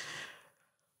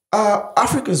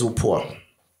 Africans were poor.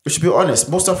 We should be honest.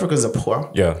 Most Africans are poor.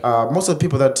 Yeah. Most of the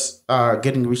people that are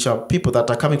getting rich are people that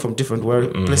are coming from different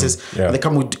places. Yeah. And they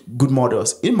come with good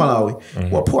models. In Malawi,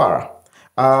 we're poorer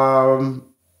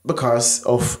because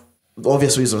of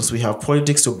obvious reasons. We have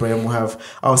politics to blame. We have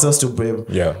ourselves to blame.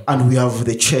 Yeah. And we have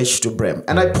the church to blame.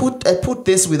 And I put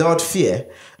this without fear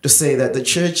to say that the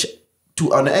church,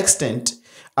 to an extent,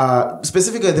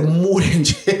 specifically the modern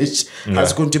church,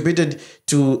 has contributed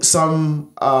to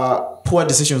some poor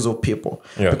decisions of people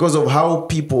because of how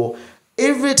people,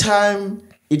 every time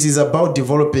it is about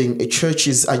developing a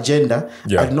church's agenda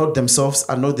and not themselves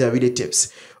and not their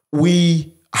relatives.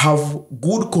 We have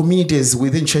good communities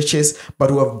within churches,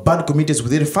 but we have bad communities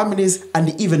within families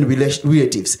and even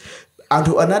relatives. And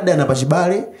to another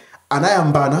nabajibale,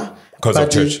 anayambana, because of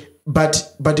church.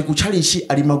 But kuchalishi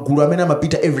alimaguru amena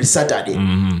mapita every Saturday.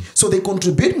 So they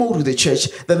contribute more to the church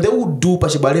than they would do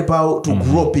pachibale pao to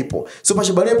grow people. So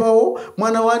pachibale pao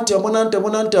mwana wanta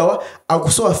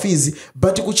akusoa fees,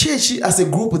 but kuchechi as a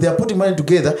group they are putting money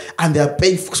together and they are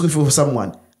paying for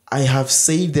someone. I have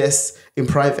said this in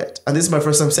private, and this is my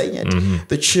first time saying it.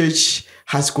 The church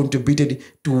has contributed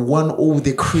to one of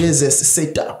the craziest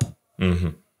setup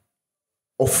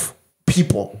of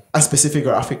people, and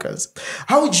specifically Africans.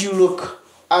 How would you look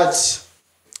at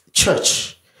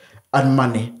church and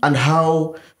money and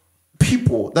how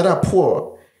people that are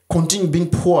poor continue being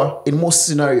poor in most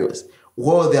scenarios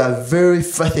while there are very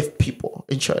effective people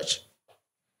in church?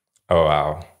 Oh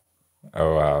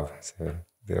wow. So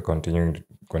they're continuing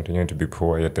to be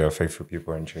poor, yet there are faithful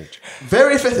people in church.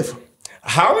 Very faithful.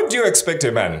 How would you expect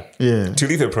a man to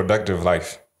live a productive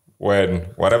life when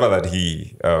whatever that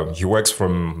he works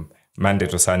from Monday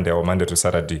to Sunday or Monday to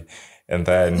Saturday, and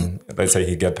then let's say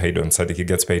he gets paid on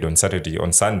Saturday.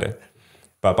 On Sunday,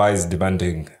 Papa is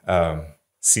demanding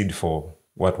seed for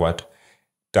what?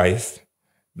 Tithe.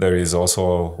 There is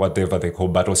also whatever they call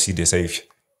battle seed. They say, if,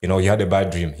 you had a bad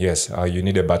dream. Yes, you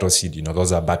need a battle seed.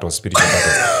 Those are battles, spiritual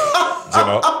battles.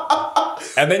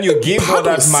 And then you give all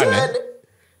that money.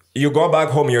 You go back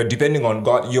home. You're depending on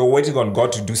God. You're waiting on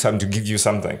God to do something, to give you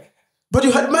something. But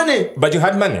you had money.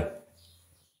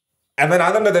 And then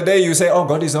at the end of the day, you say, oh,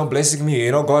 God is not blessing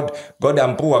me. God,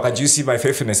 I'm poor. Can't you see my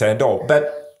faithfulness and all? But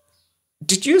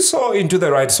did you sow into the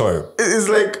right soil? It's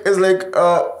like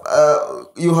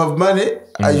you have money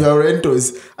and you have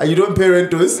rentals and you don't pay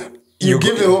rentals. You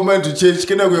give the whole money to church.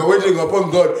 We are waiting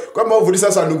upon God. Come over this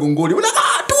and we're like,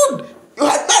 dude, you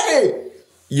had money.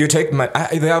 You take money.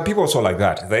 There are people also like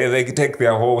that. They take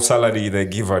their whole salary. They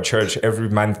give our church every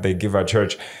month. They give our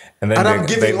church. And I'm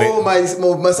giving all my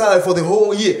salary for the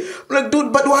whole year. I'm like,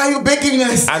 dude, but why are you begging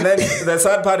us? And then the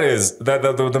sad part is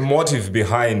the motive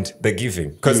behind the giving.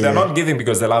 Because they're not giving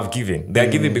because they love giving. They're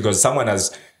giving because someone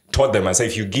has taught them and say,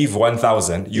 if you give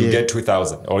 1,000, you get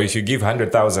 2,000. Or if you give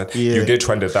 100,000, you get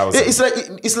 200,000. Yeah, it's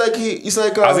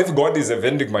like as if God is a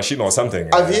vending machine or something.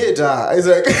 Aviator. It's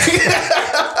like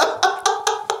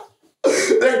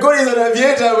God is an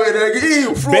aviator.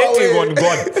 Betting on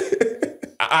God.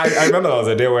 I remember there was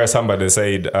a day where somebody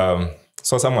said,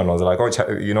 so someone was like,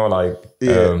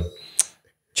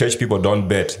 church people don't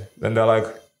bet. Then they're like,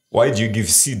 why do you give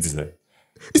seeds then?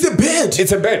 It's a bet.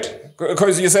 It's a bet.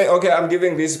 Because you say, okay, I'm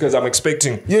giving this because I'm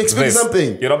expecting You expect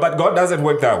something. But God doesn't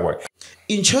work that way.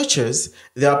 In churches,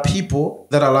 there are people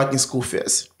that are lacking school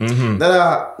fees. That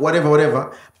are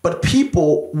whatever. But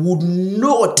people would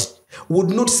not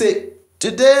say,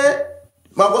 today,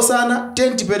 Magosana,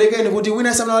 10 tipelekeni kuti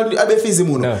wina samna abe fizi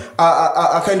muno.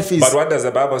 A kind fees. But what does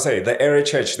the Bible say? The early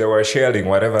church, they were sharing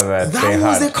whatever that they had.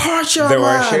 That was a culture, They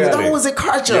were sharing. That was a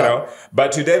culture.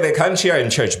 But today they can't share in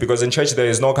church because in church there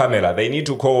is no camera. They need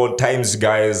to call Times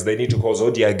guys. They need to call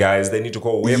Zodiac guys. They need to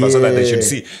call whoever so that they should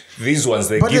see. These ones,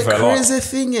 they give a lot. But the crazy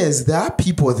thing is, there are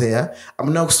people there.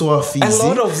 I'm not so feezy. A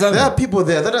lot of them. There are people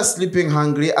there that are sleeping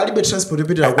hungry. A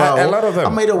lot of them. I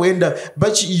might wonder.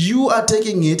 But you are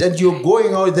taking it and you're going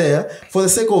out there for the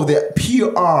sake of the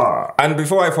PR. And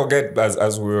before I forget,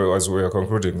 as we were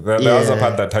concluding, the other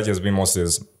part that touches me most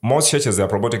is most churches are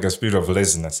promoting a spirit of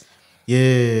laziness.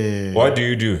 Yeah. What do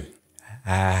you do?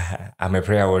 I'm a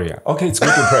prayer warrior. Okay, it's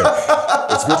good to pray.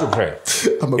 It's good to pray.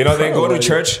 They go to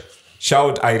church,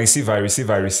 shout, I receive.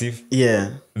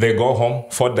 Yeah. They go home,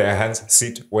 fold their hands,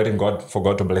 sit, waiting for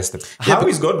God to bless them. How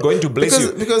is God going to bless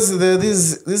you? Because there are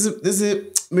these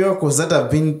miracles that have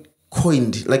been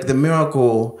coined, like the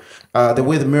miracle, the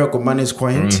way the miracle money is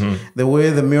coined, the way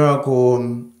the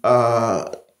miracle,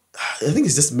 I think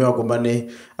it's just miracle money,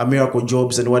 miracle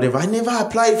jobs and whatever. I never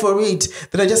applied for it.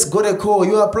 Then I just got a call.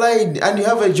 You applied and you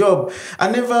have a job. I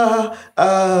never,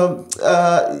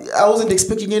 I wasn't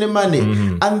expecting any money.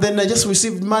 And then I just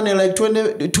received money like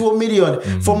 2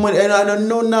 million from an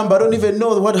unknown number. I don't even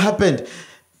know what happened.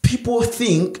 People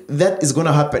think that is going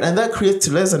to happen, and that creates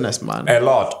laziness, man. A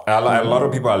lot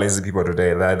of people are lazy people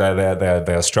today.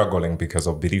 They're struggling because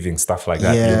of believing stuff like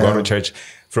that. You go to church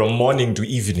from morning to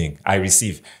evening. I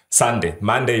receive Sunday,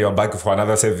 Monday you're back for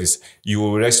another service.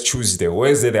 You rest Tuesday,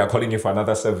 Wednesday they are calling you for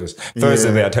another service.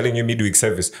 Thursday they are telling you midweek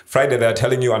service. Friday they are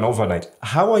telling you an overnight.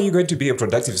 How are you going to be a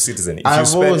productive citizen if you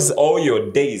spend all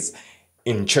your days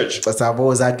in church? But I've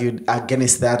always argued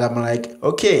against that. I'm like,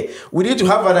 okay, we need to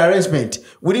have an arrangement.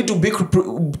 We need to be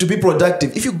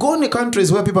productive. If you go in the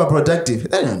countries where people are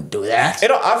productive, they don't do that. You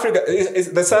know, Africa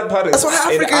is the sad part. That's why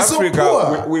Africa is so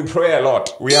poor. We pray a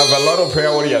lot. We have a lot of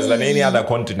prayer warriors than any other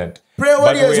continent. Prayer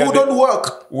warriors who don't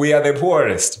work. We are the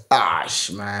poorest.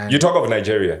 Man. You talk of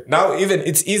Nigeria. Now, even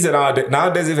it's easy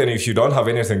nowadays, even if you don't have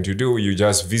anything to do, you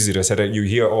just visit a certain, you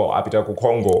hear, oh, Apitaka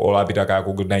Congo or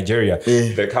Apitaka Nigeria.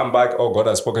 They come back, oh, God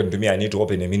has spoken to me, I need to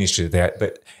open a ministry there.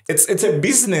 It's a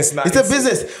business now. It's a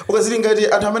business. Because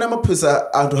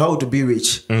how to be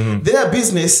rich. Their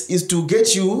business is to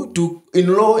get you to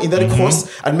enroll in that course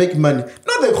and make money.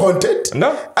 Not the content.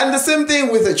 No. And the same thing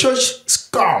with the church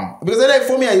scam. Because then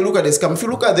for me, I look at the scam. If you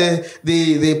look at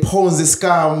the Ponzi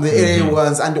scam, the area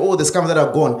ones, and all the scams that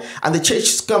are gone, and the church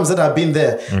scams that have been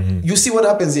there, you see what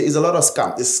happens here is a lot of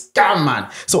scam. The scam, man.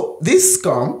 So this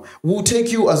scam will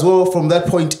take you as well from that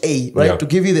point A, right? To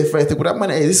give you the first thing. But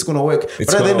money, hey, this is going to work.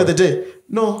 But at the end of the day,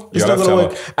 no, it's not going to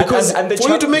work. Because and for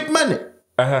you to make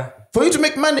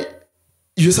money,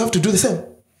 you just have to do the same.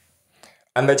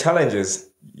 And the challenge is,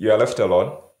 you are left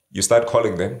alone. You start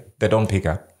calling them. They don't pick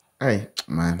up. Hey,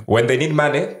 man. When they need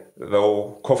money,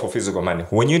 they'll call for physical money.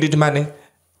 When you need money,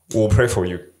 we'll pray for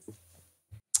you.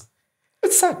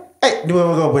 It's sad. Hey,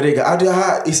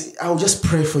 I'll just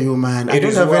pray for you, man. I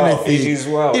don't have anything. It is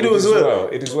well. It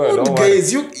is well. Good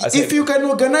guys, if you can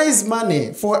organize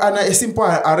money for a simple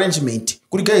arrangement,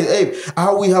 good guys, hey,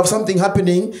 we have something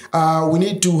happening. We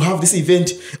need to have this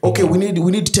event. Okay, we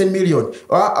need 10 million.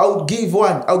 I'll give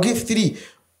 1. I'll give 3.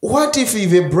 What if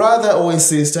a brother or a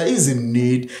sister is in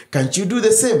need? Can't you do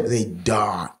the same? They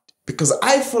don't. Because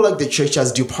I feel like the church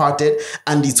has departed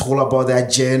and it's all about the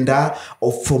agenda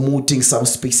of promoting some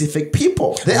specific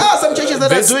people. There are some churches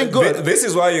that are doing good. This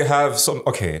is why you have some,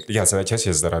 there are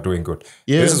churches that are doing good.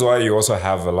 Yeah. This is why you also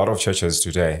have a lot of churches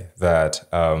today that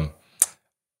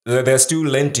they're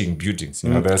still renting buildings.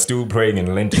 You know, they're still praying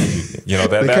in renting buildings. You know,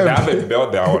 they haven't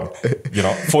built their own. You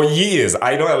know, for years,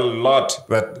 I know a lot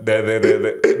that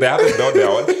they haven't built their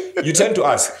own. You tend to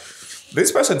ask, this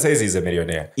person says he's a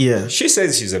millionaire. Yeah. She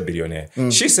says she's a billionaire. He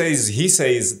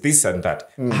says this and that.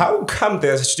 How come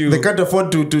they're still... They can't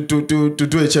afford to do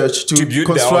a church, to build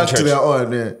construct their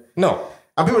own. Yeah. No.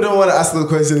 And people don't want to ask those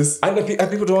questions. And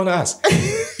people don't want to ask.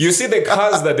 You see the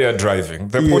cars that they are driving,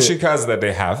 the Porsche cars that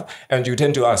they have, and you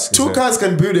tend to ask. 2 cars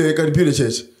can build a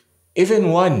church. Even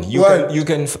one. You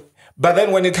can. But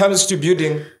then when it comes to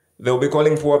building, they'll be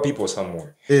calling poor people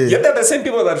somewhere. Yet they're the same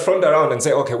people that front around and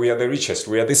say, okay, we are the richest,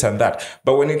 we are this and that.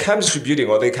 But when it comes to building,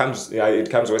 or it comes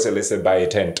let's say buy a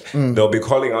tent, they'll be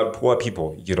calling out poor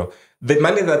people, you know. The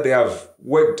money that they have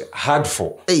worked hard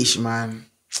for. Man.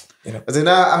 You know. Then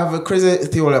I have a crazy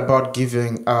theory about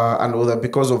giving and all that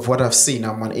because of what I've seen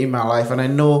in my life. And I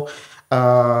know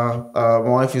my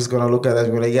wife is going to look at that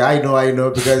and be like, yeah, I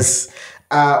know, because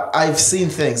I've seen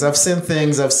things. I've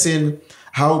seen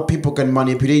how people can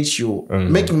manipulate you.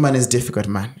 Making money is difficult,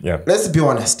 man. Yeah. Let's be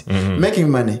honest. Making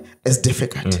money is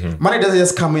difficult. Money doesn't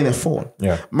just come in a phone.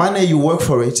 Yeah. Money, you work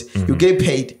for it. You get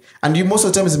paid. And most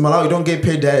of the times in Malawi, you don't get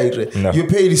paid directly. No. You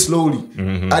pay it slowly.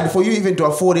 And for you even to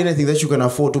afford anything that you can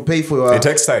afford to pay for your... It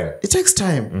takes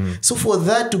time. So for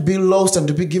that to be lost and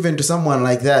to be given to someone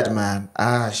like that, man.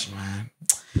 Man.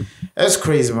 That's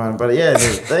crazy, man. But yeah,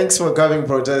 thanks for coming,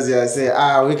 Protasio. I say,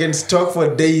 we can talk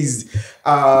for days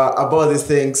about these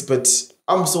things, but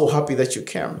I'm so happy that you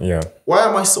came. Yeah. Why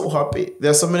am I so happy?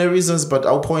 There are so many reasons, but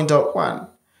I'll point out one.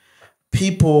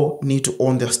 People need to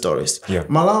own their stories. Yeah.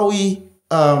 Malawi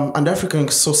and African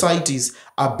societies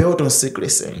are built on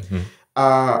secrecy.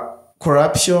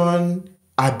 Corruption,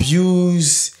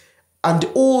 abuse, and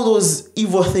all those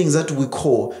evil things that we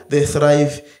call, they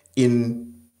thrive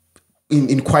in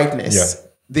quietness. Yeah.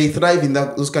 They thrive in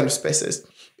those kind of spaces.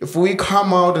 If we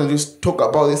come out and just talk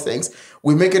about these things,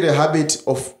 we make it a habit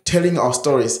of telling our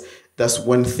stories. That's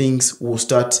when things will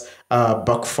start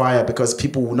backfire because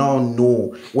people will now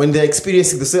know when they're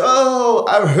experiencing. They say, "Oh,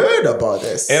 I've heard about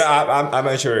this." And I'm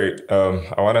actually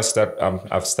I want to start.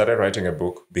 I've started writing a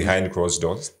book, Behind Closed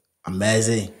Doors.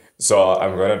 Amazing. So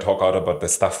I'm going to talk out about the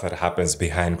stuff that happens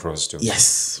behind closed doors.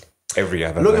 Yes. Every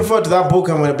other. Looking forward to that book.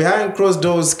 I'm Behind Closed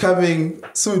Doors coming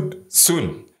soon.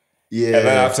 Soon. Yeah. And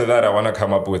then after that, I want to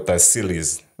come up with the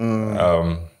series.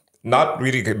 Not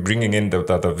really bringing in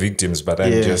the victims, but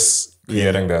then just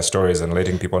hearing their stories and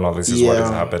letting people know this is what is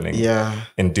happening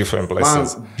in different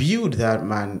places. Man, build that,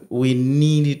 man. We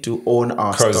need to own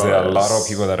our stories. Because there are a lot of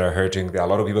people that are hurting. There are a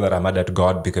lot of people that are mad at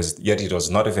God because yet it was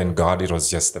not even God. It was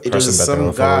just the person that they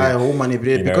were guy who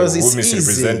manipulated, because it's who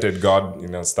misrepresented easy.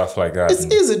 God, stuff like that. It's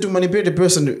easy to manipulate a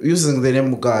person using the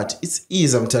name of God. It's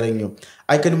easy, I'm telling you.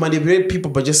 I can manipulate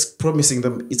people by just promising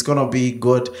them it's going to be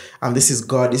good and this is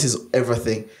God, this is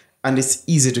everything. And it's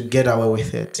easy to get away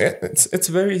with it. Yeah, it's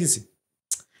very easy.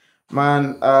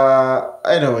 Man,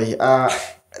 anyway,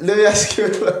 let me ask you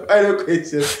a final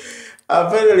question.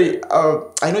 Finally,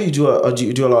 I know you do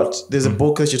a lot. There's a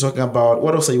book that you're talking about.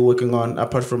 What else are you working on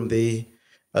apart from the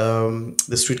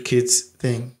street kids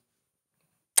thing?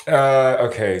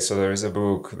 Okay, so there is a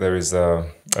book. There is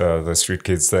the street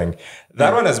kids thing.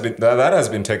 That one has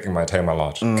been taking my time a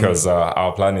lot because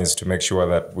our plan is to make sure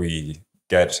that we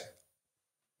get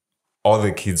all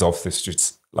the kids off the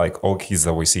streets, like all kids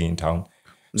that we see in town.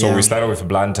 So we started with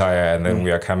Blantyre and then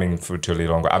we are coming through to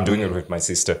Lilongwe. I'm doing it with my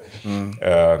sister.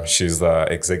 She's the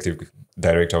executive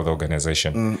director of the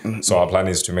organization. So our plan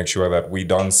is to make sure that we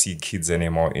don't see kids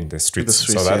anymore in the streets.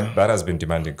 So that has been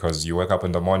demanding because you wake up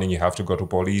in the morning, you have to go to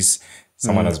police.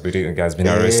 Someone has been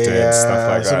arrested, stuff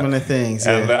like that. So many things.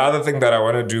 And the other thing that I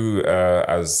want to do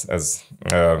as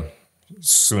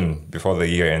soon before the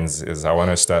year ends is I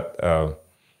want to start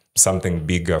something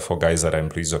bigger for guys that are in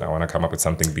prison. I want to come up with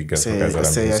something bigger for guys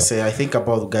that are in prison. I think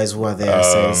about the guys who are there.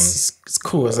 It's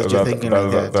cool that you're thinking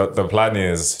like that. The plan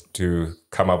is to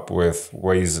come up with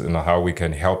ways how we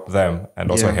can help them and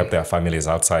also help their families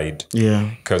outside.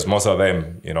 Yeah. Because most of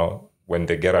them, when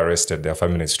they get arrested, their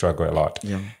families struggle a lot.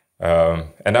 Yeah.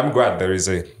 And I'm glad there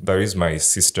is my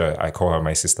sister. I call her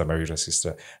my sister, Marita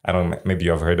sister. I don't know, maybe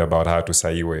you've heard about her to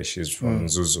Saiwe. She's from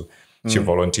Zuzu. She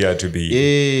volunteered to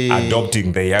be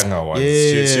adopting the younger ones.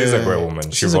 She's a great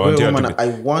woman. She's a great woman. I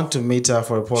want to meet her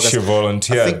for a podcast. She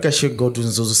volunteered. I think I should go to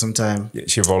Zuzu sometime.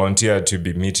 She volunteered to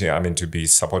be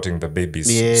supporting the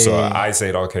babies. So I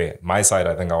said, okay, my side,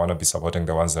 I think I want to be supporting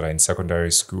the ones that are in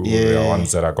secondary school, the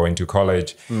ones that are going to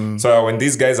college. So when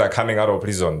these guys are coming out of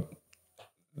prison,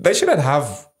 they shouldn't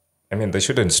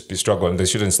be struggling. They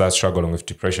shouldn't start struggling with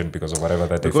depression because of whatever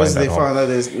that they find at home. Because they found that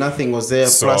there's nothing was there.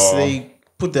 So, plus they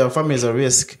put their families at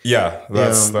risk. Yeah,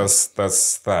 that's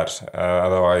that.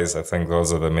 Otherwise, I think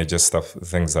those are the major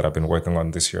things that I've been working on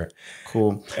this year.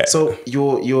 Cool. So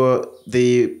your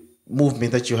the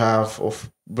movement that you have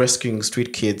of rescuing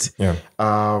street kids. Yeah.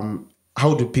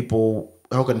 How can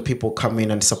people come in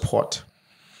and support?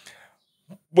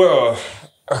 Well,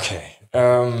 okay.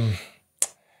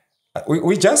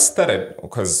 We just started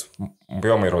because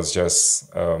Biomir was just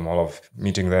all of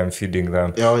meeting them, feeding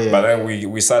them. But then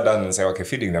we sat down and said, okay,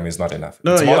 feeding them is not enough.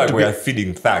 It's more like we are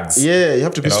feeding thugs. Yeah, you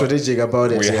have to be strategic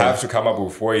about it. We have to come up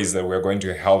with ways that we're going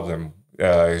to help them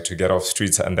to get off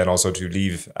streets and then also to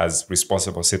live as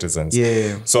responsible citizens.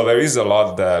 Yeah. So there is a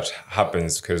lot that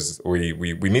happens because we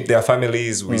meet their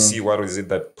families, we see what is it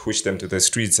that pushed them to the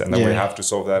streets, and then we have to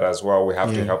solve that as well. We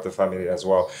have to help the family as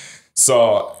well.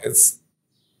 So it's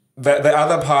the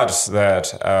other part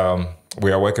that we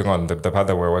are working on, the part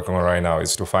that we're working on right now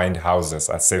is to find houses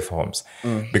as safe homes.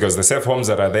 Because the safe homes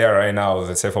that are there right now,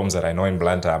 the safe homes that I know in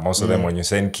Blantyre, most of them, when you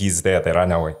send kids there, they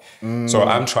run away. So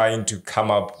I'm trying to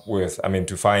come up with,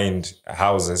 to find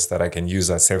houses that I can use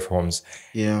as safe homes.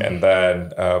 Yeah. And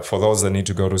then for those that need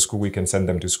to go to school, we can send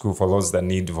them to school. For those that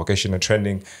need vocational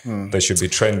training, they should be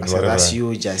trained. So that's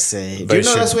huge, I say. Do you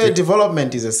know that's where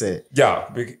development is, I say? Yeah.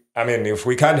 If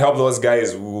we can't help those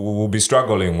guys, we'll be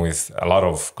struggling with a lot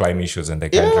of crime issues in the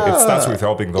country. It starts with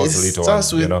helping those little ones. It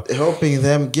starts with helping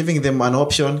them, giving them an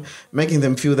option, making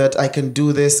them feel that I can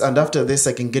do this, and after this,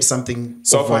 I can get something.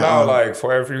 So for now, like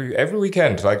for every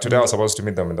weekend, like today I was supposed to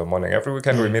meet them in the morning. Every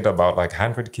weekend we meet about like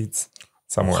 100 kids,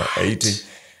 somewhere 80.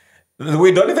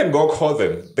 We don't even go call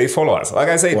them. They follow us. Like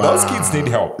I said, those kids need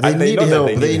help. They need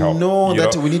help. They know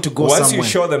that we need to go Once somewhere. you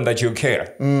show them that you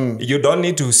care, you don't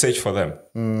need to search for them.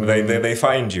 They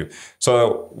find you.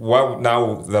 So what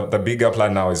now? The bigger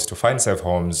plan now is to find safe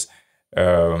homes,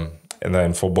 and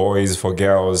then for boys, for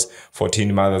girls, for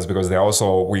teen mothers, because they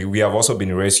also we have also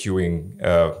been rescuing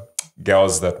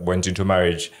girls that went into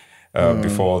marriage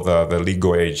before the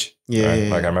legal age. Yeah, right? yeah,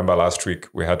 Like I remember last week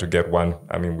we had to get one.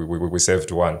 I mean, we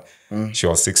saved one. She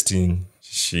was 16.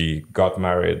 She got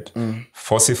married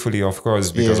forcibly, of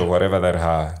course, because of whatever that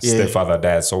her stepfather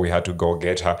did. So we had to go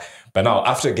get her. But now,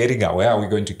 after getting her, where are we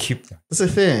going to keep her? That's the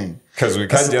thing. Because we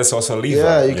can't just also leave her.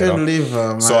 Yeah, you can't leave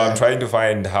her, man. So I'm trying to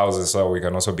find houses so we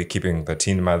can also be keeping the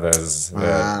teen mothers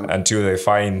until they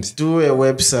find. Do a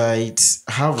website,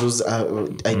 have those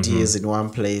ideas in one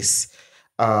place.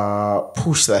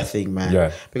 Push that thing, man.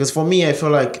 Yeah. Because for me, I feel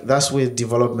like that's where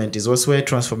development is. That's where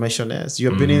transformation is.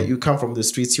 You've been you come from the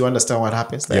streets, you understand what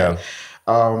happens there.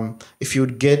 Yeah. If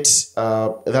you'd get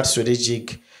that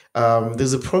strategic,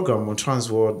 there's a program on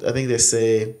Transworld. I think they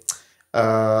say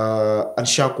and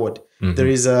Sharkwood. There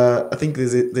is I think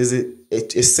there's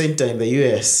a center in the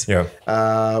US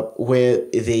where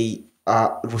they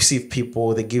receive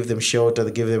people, they give them shelter,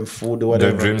 they give them food or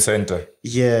whatever. The Dream Center.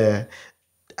 Yeah.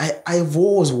 I've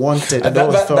always wanted. That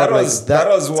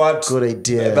was what good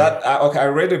idea. I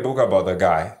read a book about the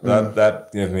guy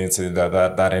that gave me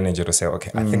that energy to say,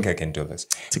 okay, I think I can do this.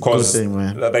 It's a good thing,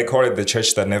 man. They call it the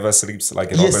church that never sleeps.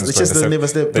 Like it yes, opens the church that never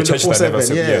sleeps. The church that never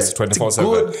sleeps. Yeah. Yes,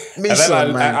 24/7.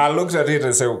 And then I looked at it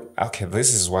and said, okay,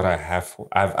 this is what I have.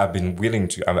 I've been willing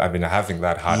to. I've been having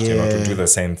that heart, to do the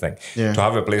same thing. Yeah. To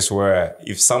have a place where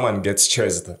if someone gets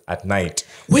chased at night,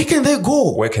 where can they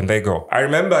go? Where can they go? I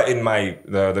remember in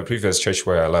the previous church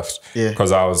where I left,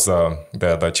 because I was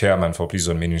the chairman for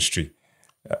prison ministry.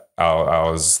 I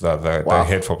was the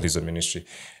head for prison ministry.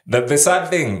 The sad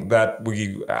thing that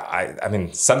I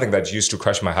mean, something that used to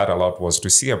crush my heart a lot was to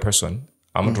see a person,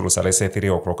 let's say 3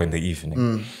 o'clock in the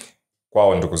evening.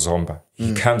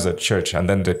 He comes at church and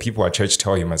then the people at church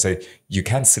tell him and say, you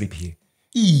can't sleep here.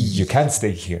 You can't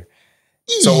stay here.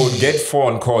 So we'll get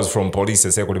phone calls from police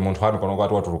and say, you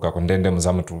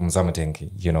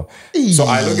know. So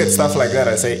I look at stuff like that.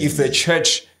 I say, if the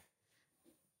church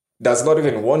does not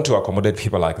even want to accommodate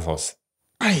people like us,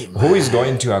 who is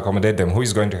going to accommodate them? Who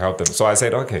is going to help them? So I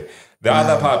said, okay. The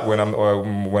other part when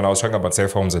I was talking about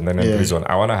safe homes and then in prison,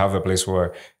 I want to have a place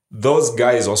where those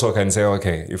guys also can say,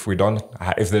 okay, if they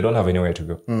don't have anywhere to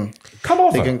go, come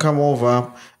over. They can come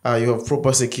over. You have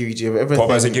proper security. You have everything.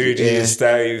 Proper security. If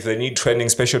they need training,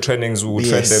 special trainings, we'll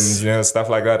train them, stuff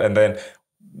like that. And then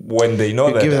when they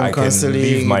know that I can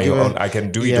leave my own, I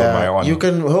can do it on my own. You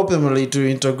can help them really to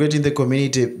integrate in the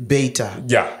community better.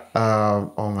 Yeah.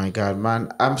 Oh my God,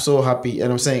 man. I'm so happy. And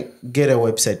I'm saying, get a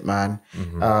website, man.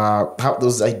 Have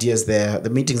those ideas there. The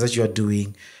meetings that you are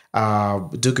doing.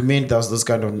 Document those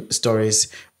kind of stories.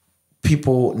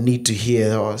 People need to hear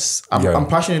those. I'm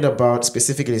passionate about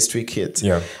specifically street kids.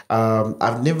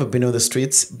 I've never been on the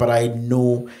streets, but I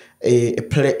know a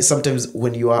place. Sometimes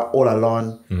when you are all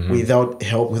alone, without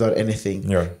help, without anything,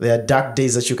 there are dark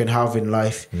days that you can have in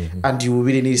life, and you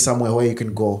really need somewhere where you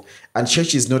can go. And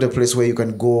church is not a place where you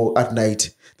can go at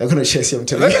night. They're gonna chase you. I'm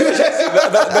telling you.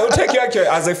 They'll take you actually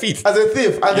as a thief. As a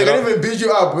thief. And they can even beat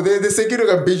you up. The security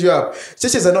can beat you up.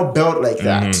 Churches are not built like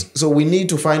that. So we need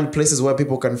to find places where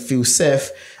people can feel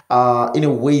safe in a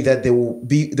way that they will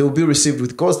be received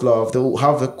with God's love. They will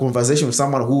have a conversation with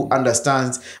someone who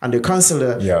understands and a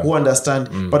counselor who understands.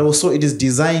 But also it is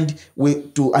designed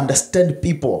to understand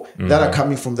people that are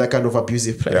coming from that kind of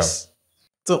abusive place.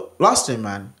 So lastly,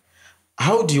 man,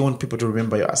 how do you want people to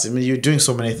remember your ass? I mean, you're doing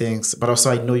so many things, but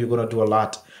also I know you're going to do a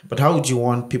lot. But how would you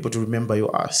want people to remember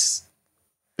your ass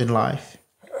in life?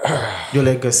 Your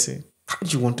legacy. How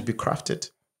do you want to be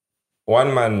crafted?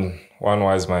 One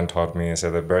wise man taught me, he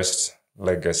said, the best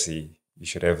legacy you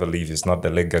should ever leave is not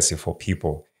the legacy for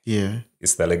people.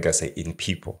 It's the legacy in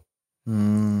people.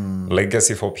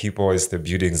 Legacy for people is the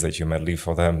buildings that you might leave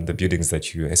for them, the buildings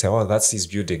that you say, oh, that's his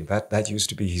building, that used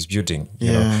to be his building,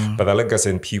 you know. But the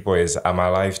legacy in people is, I'm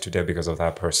alive today because of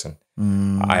that person.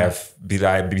 I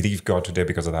believe God today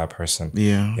because of that person.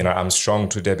 You know, I'm strong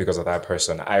today because of that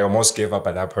person. I almost gave up,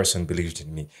 but that person believed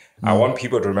in me. I want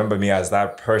people to remember me as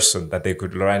that person that they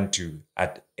could run to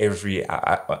at every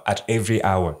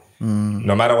hour,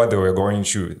 no matter what they were going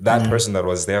through. That person that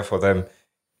was there for them,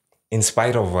 in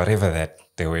spite of whatever that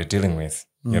they were dealing with.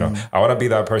 You know, I want to be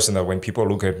that person that when people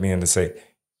look at me and they say,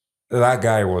 that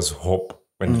guy was hope.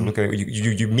 When you look at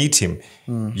you meet him,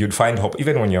 you'd find hope.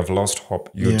 Even when you have lost hope,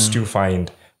 you'd still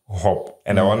find hope.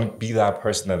 And I want to be that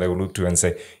person that they will look to and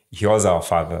say, he was our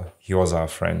father, he was our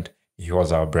friend, he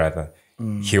was our brother.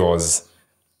 He was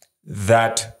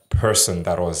that person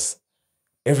that was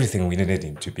everything we needed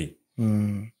him to be.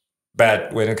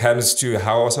 But when it comes to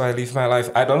how also I live my life,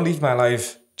 I don't live my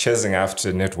life chasing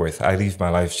after net worth. I live my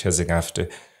life chasing after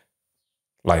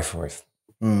life worth.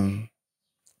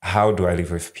 How do I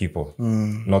live with people?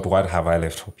 Not what have I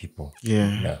left for people.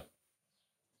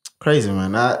 Crazy,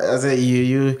 man. I say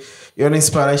you're an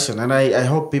inspiration, and I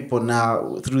hope people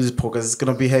now through this podcast it's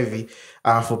gonna be heavy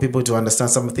for people to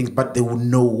understand some things, but they will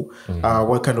know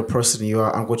what kind of person you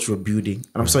are and what you're building.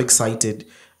 And I'm so excited,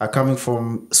 coming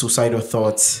from suicidal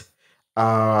thoughts,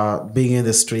 being in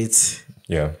the streets,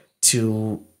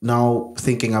 to now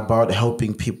thinking about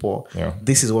helping people.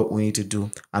 This is what we need to do,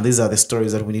 and these are the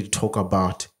stories that we need to talk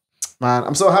about. Man,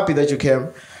 I'm so happy that you came.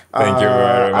 Thank you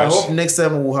very much. I hope next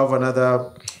time we'll have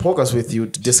another podcast with you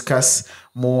to discuss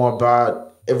more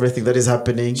about everything that is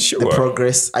happening, the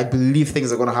progress. I believe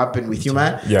things are going to happen with you,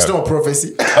 man. It's not a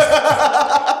prophecy.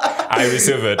 I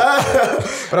receive it.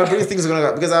 But I believe things are going to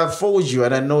happen because I've followed you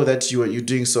and I know that you're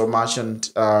doing so much, and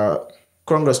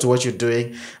congrats to what you're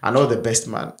doing. I know the best,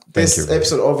 man. This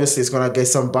episode obviously is going to get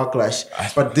some backlash,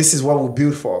 but this is what we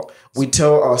build for. We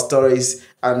tell our stories,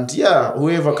 and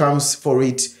whoever comes for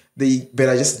it, they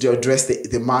better just address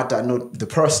the matter, not the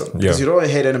person. Because you don't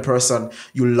hate any person,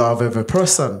 you love every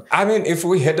person. I mean, if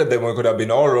we hated them, we could have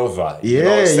been all over. You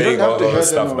don't have to hate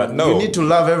stuff, but no. You need to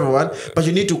love everyone, but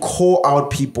you need to call out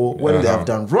people when they have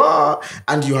done wrong,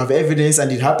 and you have evidence, and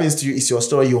it happens to you. It's your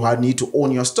story. You need to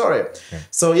own your story.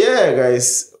 So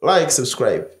guys, like,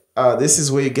 subscribe. This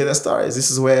is where you get the stories.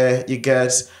 This is where you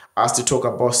get us to talk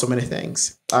about so many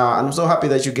things. And I'm so happy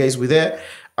that you guys were there.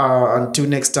 Until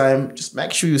next time, just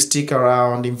make sure you stick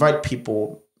around, invite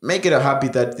people, make it a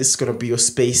habit that this is going to be your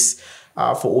space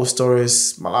for all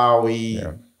stories,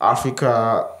 Malawi,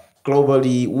 Africa,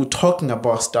 globally. We're talking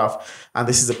about stuff, and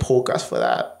this is a podcast for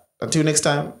that. Until next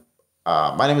time,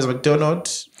 my name is McDonald.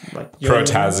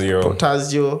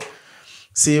 Protasio.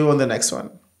 See you on the next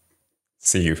one.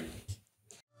 See you.